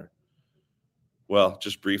that matter? Well,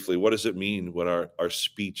 just briefly, what does it mean when our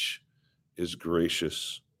speech is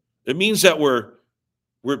gracious? It means that we're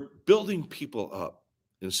building people up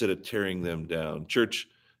instead of tearing them down. Church,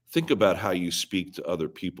 think about how you speak to other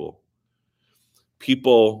people.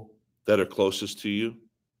 People that are closest to you,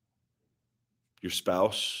 your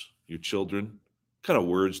spouse, your children. What kind of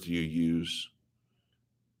words do you use?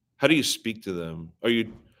 How do you speak to them? Are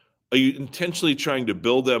you intentionally trying to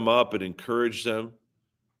build them up and encourage them?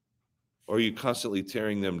 Or are you constantly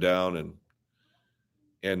tearing them down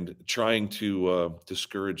and trying to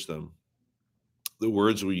discourage them? The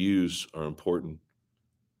words we use are important,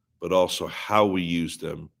 but also how we use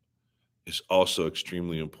them is also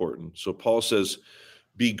extremely important. So Paul says,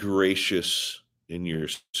 be gracious in your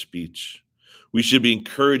speech. We should be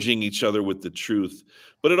encouraging each other with the truth.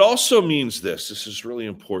 But it also means this is really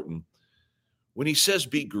important. When he says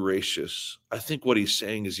be gracious, I think what he's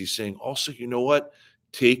saying is he's saying also, you know what?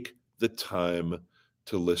 Take the time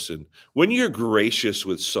to listen. When you're gracious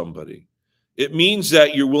with somebody, it means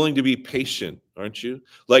that you're willing to be patient, aren't you?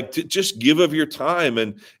 Like to just give of your time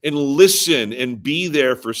and listen and be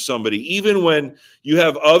there for somebody, even when you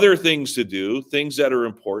have other things to do, things that are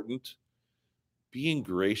important. Being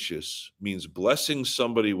gracious means blessing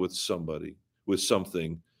somebody with something,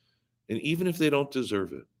 and even if they don't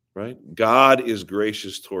deserve it, right? God is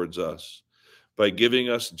gracious towards us by giving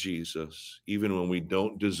us Jesus, even when we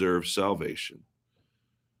don't deserve salvation.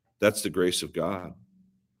 That's the grace of God.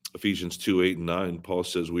 Ephesians 2:8-9, Paul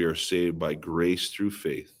says we are saved by grace through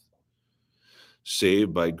faith.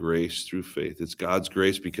 Saved by grace through faith. It's God's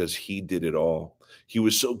grace because he did it all. He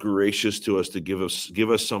was so gracious to us to give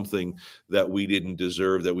us something that we didn't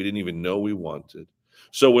deserve, that we didn't even know we wanted.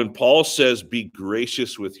 So when Paul says be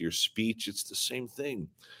gracious with your speech, it's the same thing.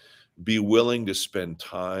 Be willing to spend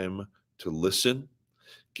time to listen,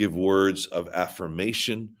 give words of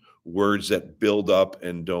affirmation, words that build up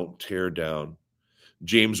and don't tear down.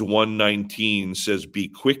 James 1:19 says, be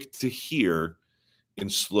quick to hear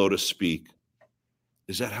and slow to speak.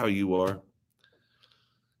 Is that how you are?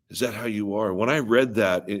 Is that how you are? When I read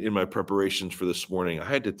that in my preparations for this morning, I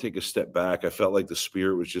had to take a step back. I felt like the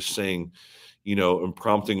Spirit was just saying, and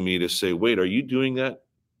prompting me to say, wait, are you doing that,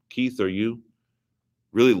 Keith? Are you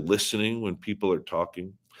really listening when people are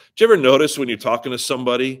talking? Do you ever notice when you're talking to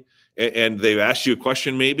somebody and they've asked you a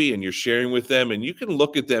question maybe and you're sharing with them and you can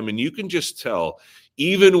look at them and you can just tell,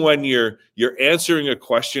 even when you're answering a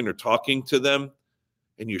question or talking to them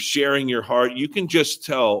and you're sharing your heart, you can just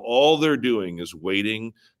tell all they're doing is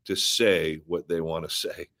waiting to say what they want to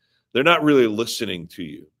say. They're not really listening to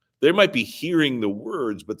you. They might be hearing the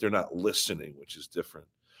words, but they're not listening, which is different.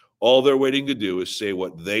 All they're waiting to do is say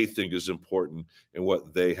what they think is important and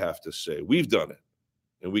what they have to say. We've done it,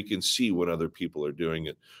 and we can see when other people are doing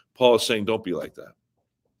it. Paul is saying, don't be like that.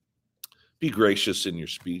 Be gracious in your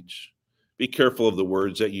speech. Be careful of the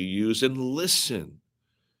words that you use and listen.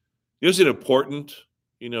 Is it important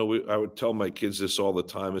I would tell my kids this all the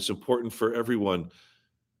time. It's important for everyone.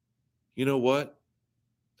 You know what?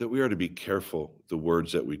 That we are to be careful the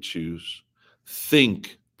words that we choose.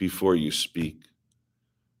 Think before you speak.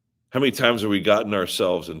 How many times have we gotten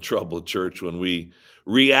ourselves in trouble, church, when we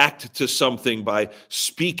react to something by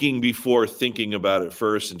speaking before thinking about it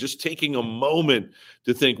first and just taking a moment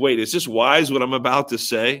to think, wait, is this wise what I'm about to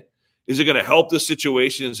say? Is it going to help the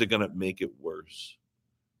situation? Is it going to make it worse?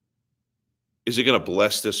 Is it going to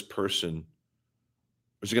bless this person?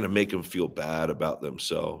 Or is it going to make them feel bad about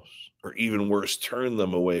themselves? Or even worse, turn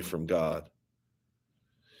them away from God?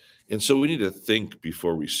 And so we need to think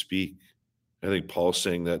before we speak. I think Paul's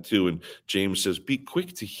saying that too. And James says, be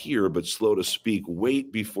quick to hear, but slow to speak.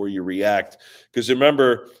 Wait before you react. Because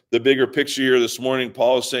remember, the bigger picture here this morning,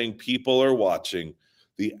 Paul is saying people are watching.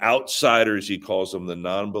 The outsiders, he calls them, the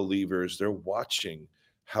non-believers, they're watching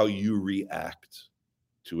how you react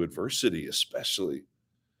to adversity, especially.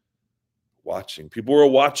 Watching. People were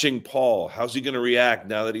watching Paul. How's he going to react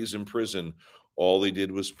now that he's in prison? All he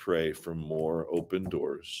did was pray for more open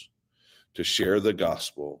doors to share the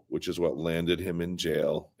gospel, which is what landed him in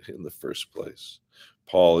jail in the first place.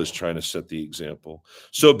 Paul is trying to set the example.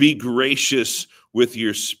 So be gracious with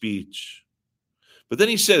your speech. But then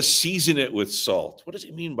he says, season it with salt. What does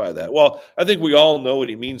he mean by that? Well, I think we all know what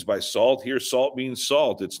he means by salt. Here, salt means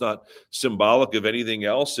salt. It's not symbolic of anything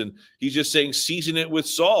else. And he's just saying, season it with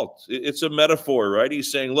salt. It's a metaphor, right? He's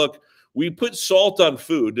saying, look, we put salt on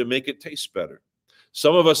food to make it taste better.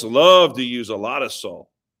 Some of us love to use a lot of salt.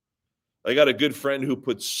 I got a good friend who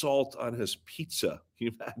puts salt on his pizza. Can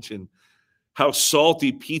you imagine how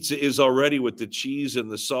salty pizza is already with the cheese and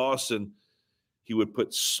the sauce? And he would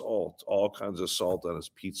put salt, all kinds of salt on his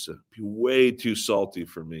pizza. It'd be way too salty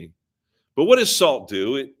for me. But what does salt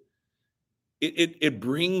do? It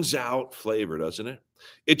brings out flavor, doesn't it?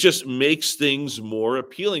 It just makes things more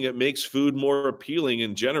appealing. It makes food more appealing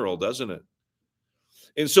in general, doesn't it?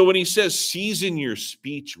 And so when he says season your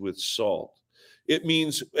speech with salt, it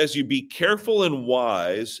means as you be careful and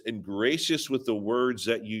wise and gracious with the words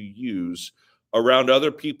that you use around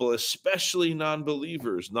other people, especially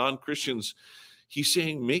non-believers, non-Christians, he's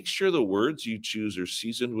saying make sure the words you choose are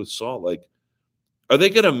seasoned with salt. Like, are they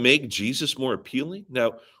going to make Jesus more appealing?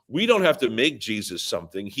 Now, we don't have to make Jesus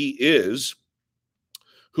something. He is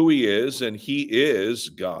who he is, and he is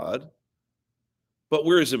God. But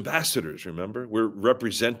we're his ambassadors, remember? We're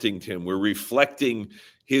representing him. We're reflecting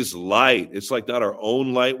his light. It's like not our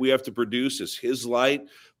own light we have to produce. It's his light.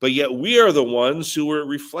 But yet we are the ones who are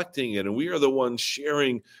reflecting it. And we are the ones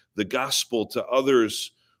sharing the gospel to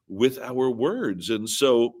others with our words. And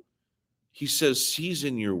so he says,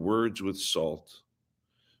 season your words with salt.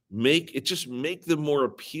 Make them more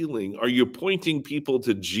appealing. Are you pointing people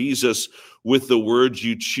to Jesus with the words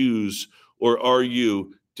you choose, or are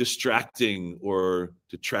you distracting or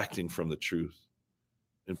detracting from the truth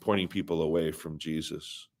and pointing people away from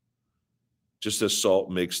Jesus? Just as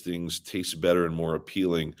salt makes things taste better and more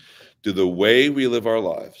appealing, do the way we live our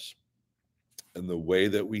lives and the way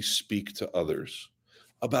that we speak to others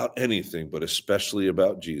about anything, but especially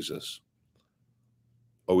about Jesus,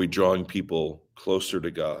 are we drawing people closer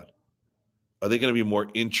to God? Are they going to be more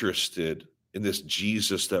interested in this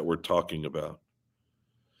Jesus that we're talking about?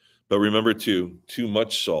 But remember too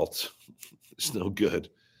much salt is no good.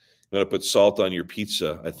 You're going to put salt on your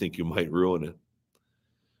pizza, I think you might ruin it.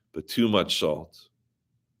 But too much salt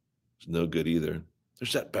is no good either.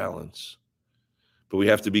 There's that balance. But we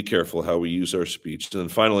have to be careful how we use our speech. And then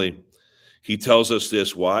finally, he tells us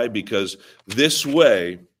this. Why? Because this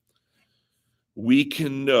way, we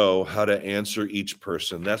can know how to answer each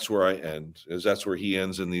person. That's where I end, as that's where he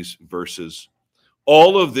ends in these verses.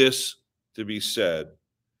 All of this to be said,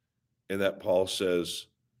 and that Paul says,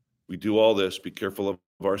 we do all this, be careful of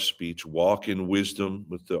our speech, walk in wisdom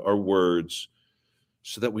with our words,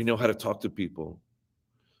 so that we know how to talk to people,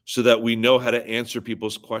 so that we know how to answer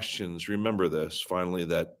people's questions. Remember this, finally,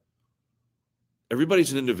 that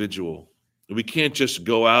everybody's an individual. We can't just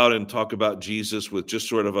go out and talk about Jesus with just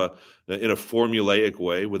sort of in a formulaic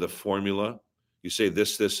way, with a formula. You say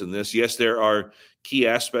this, this, and this. Yes, there are key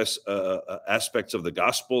aspects of the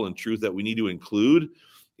gospel and truth that we need to include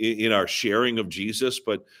in our sharing of Jesus.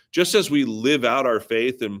 But just as we live out our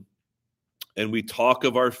faith and we talk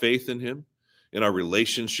of our faith in him, in our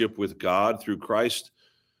relationship with God through Christ,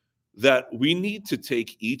 that we need to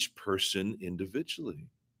take each person individually.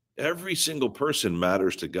 Every single person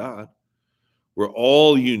matters to God. We're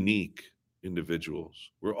all unique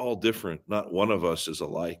individuals. We're all different. Not one of us is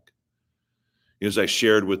alike. As I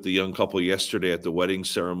shared with the young couple yesterday at the wedding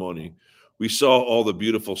ceremony, We saw all the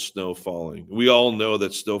beautiful snow falling. We all know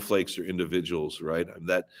that snowflakes are individuals, right?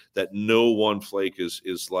 That no one flake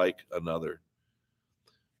is like another.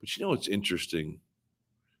 But you know what's interesting,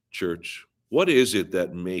 church? What is it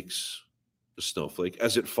that makes a snowflake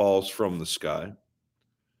as it falls from the sky?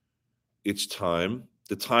 It's time,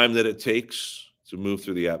 the time that it takes to move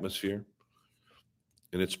through the atmosphere.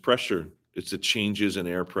 And it's pressure. It's the changes in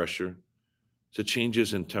air pressure. It's the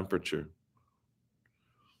changes in temperature.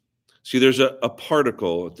 See, there's a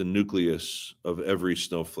particle at the nucleus of every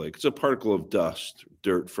snowflake. It's a particle of dust,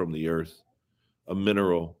 dirt from the earth, a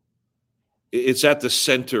mineral. It's at the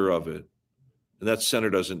center of it. And that center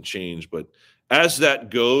doesn't change. But as that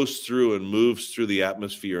goes through and moves through the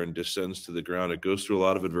atmosphere and descends to the ground, it goes through a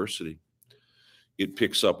lot of adversity. It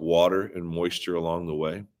picks up water and moisture along the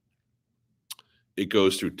way. It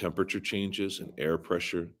goes through temperature changes and air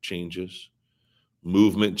pressure changes.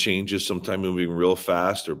 Movement changes, sometimes moving real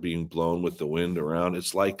fast or being blown with the wind around.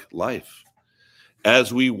 It's like life.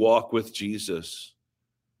 As we walk with Jesus,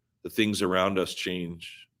 the things around us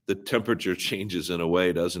change. The temperature changes in a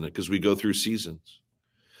way, doesn't it? Because we go through seasons.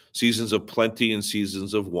 Seasons of plenty and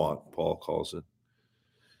seasons of want, Paul calls it.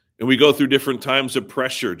 And we go through different times of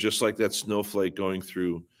pressure, just like that snowflake going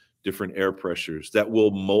through different air pressures that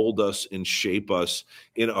will mold us and shape us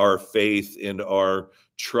in our faith and our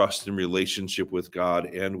trust and relationship with God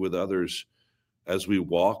and with others as we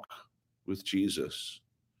walk with Jesus.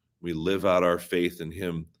 We live out our faith in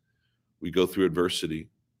him. We go through adversity.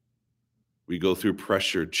 We go through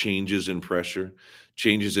pressure, changes in pressure,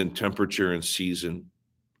 changes in temperature and season.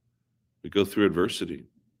 We go through adversity.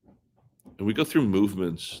 And we go through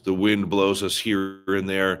movements. The wind blows us here and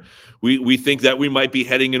there. We think that we might be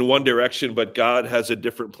heading in one direction, but God has a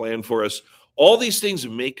different plan for us. All these things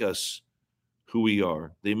make us who we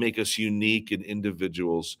are. They make us unique and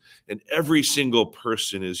individuals. And every single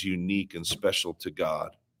person is unique and special to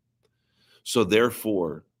God. So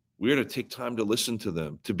therefore, we're going to take time to listen to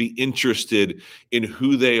them, to be interested in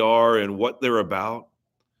who they are and what they're about.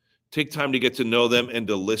 Take time to get to know them and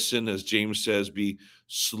to listen. As James says, be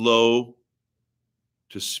slow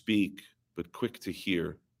to speak, but quick to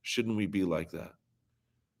hear. Shouldn't we be like that?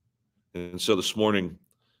 And so this morning,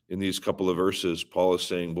 in these couple of verses, Paul is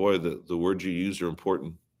saying, boy, the words you use are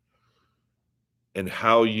important. And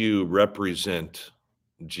how you represent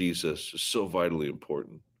Jesus is so vitally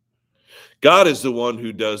important. God is the one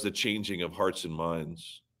who does the changing of hearts and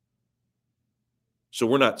minds. So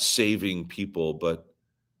we're not saving people, but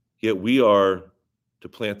yet we are to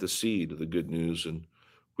plant the seed of the good news, and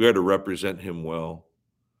we are to represent him well.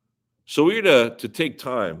 So we're to take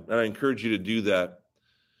time, and I encourage you to do that.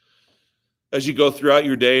 As you go throughout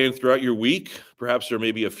your day and throughout your week, perhaps there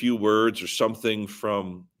may be a few words or something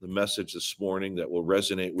from the message this morning that will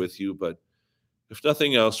resonate with you. But if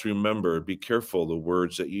nothing else, remember, be careful the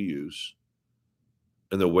words that you use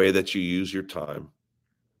and the way that you use your time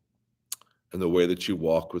and the way that you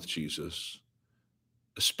walk with Jesus,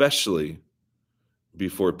 especially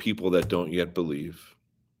before people that don't yet believe.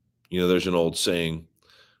 You know, there's an old saying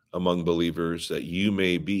among believers that you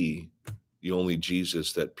may be the only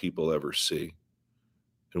Jesus that people ever see.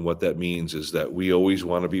 And what that means is that we always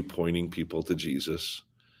want to be pointing people to Jesus.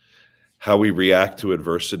 How we react to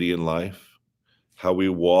adversity in life, how we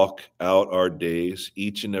walk out our days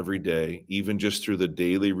each and every day, even just through the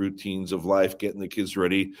daily routines of life, getting the kids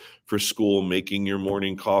ready for school, making your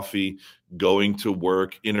morning coffee, going to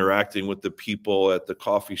work, interacting with the people at the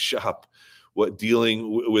coffee shop,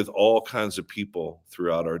 dealing with all kinds of people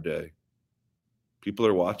throughout our day. People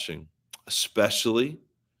are watching, especially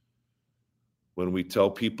when we tell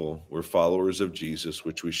people we're followers of Jesus,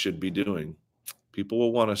 which we should be doing. People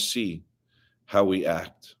will want to see how we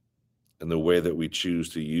act and the way that we choose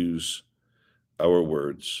to use our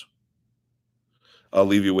words. I'll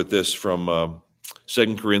leave you with this from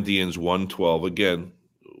 2 Corinthians 1:12. Again,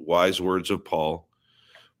 wise words of Paul.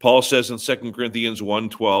 Paul says in 2 Corinthians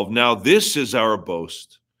 1:12, now this is our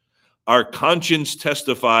boast. Our conscience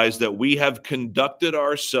testifies that we have conducted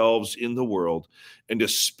ourselves in the world, and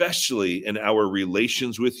especially in our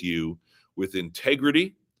relations with you, with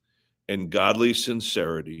integrity and godly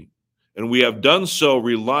sincerity. And we have done so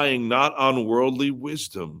relying not on worldly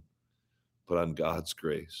wisdom, but on God's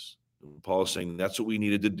grace. And Paul is saying that's what we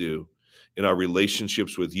needed to do in our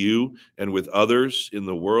relationships with you and with others in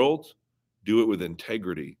the world. Do it with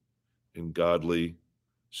integrity and godly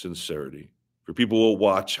sincerity. For people will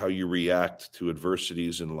watch how you react to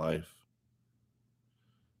adversities in life.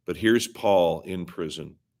 But here's Paul in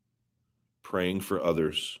prison, praying for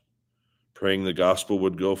others, praying the gospel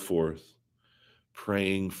would go forth,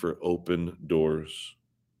 praying for open doors.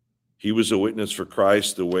 He was a witness for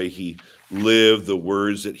Christ, the way he lived, the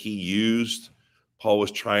words that he used. Paul was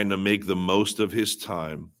trying to make the most of his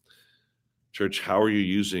time. Church, how are you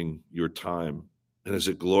using your time? And is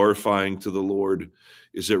it glorifying to the Lord?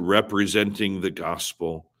 Is it representing the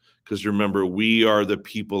gospel? Because remember, we are the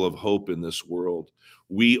people of hope in this world.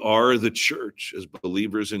 We are the church as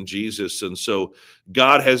believers in Jesus. And so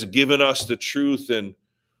God has given us the truth, and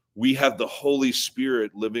we have the Holy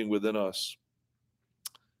Spirit living within us.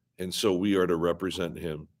 And so we are to represent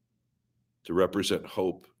him, to represent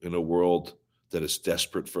hope in a world that is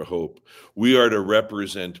desperate for hope. We are to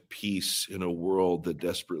represent peace in a world that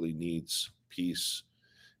desperately needs peace.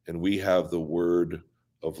 And we have the word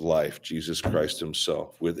of life, Jesus Christ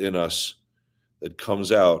himself, within us that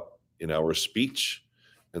comes out in our speech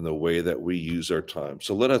and the way that we use our time.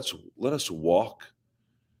 So let us walk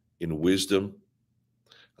in wisdom,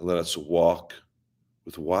 and let us walk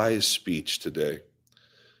with wise speech today.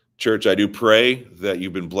 Church, I do pray that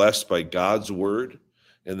you've been blessed by God's word,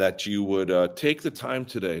 and that you would take the time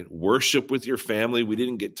today, worship with your family. We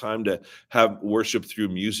didn't get time to have worship through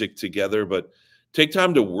music together, but take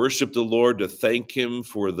time to worship the Lord, to thank him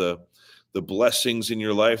for the blessings in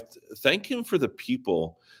your life. Thank him for the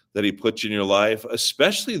people that he puts in your life,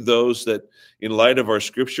 especially those that, in light of our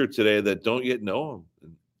scripture today, that don't yet know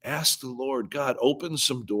him. Ask the Lord, God, open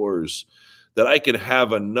some doors that I can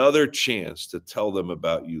have another chance to tell them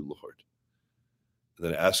about you, Lord. And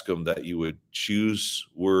then ask him that you would choose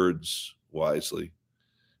words wisely,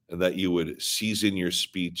 and that you would season your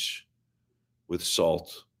speech with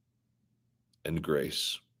salt and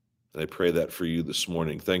grace. And I pray that for you this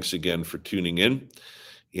morning. Thanks again for tuning in,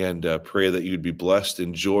 and pray that you'd be blessed.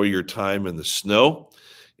 Enjoy your time in the snow.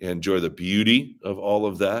 Enjoy the beauty of all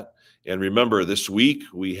of that. And remember, this week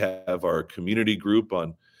we have our community group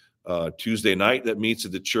on Tuesday night that meets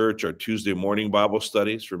at the church, our Tuesday morning Bible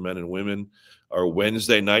studies for men and women, our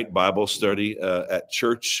Wednesday night Bible study at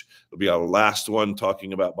church. It'll be our last one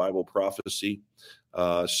talking about Bible prophecy.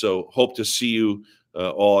 So hope to see you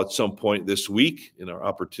all at some point this week in our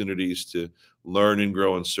opportunities to learn and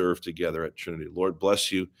grow and serve together at Trinity. Lord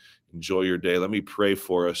bless you. Enjoy your day. Let me pray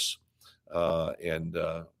for us, and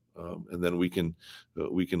then we can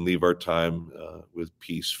leave our time with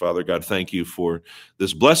peace. Father God, thank you for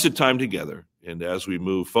this blessed time together. And as we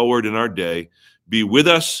move forward in our day, be with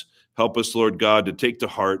us. Help us, Lord God, to take to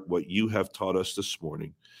heart what you have taught us this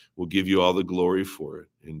morning. We'll give you all the glory for it.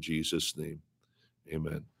 In Jesus' name,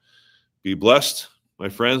 amen. Be blessed, my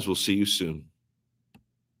friends. We'll see you soon.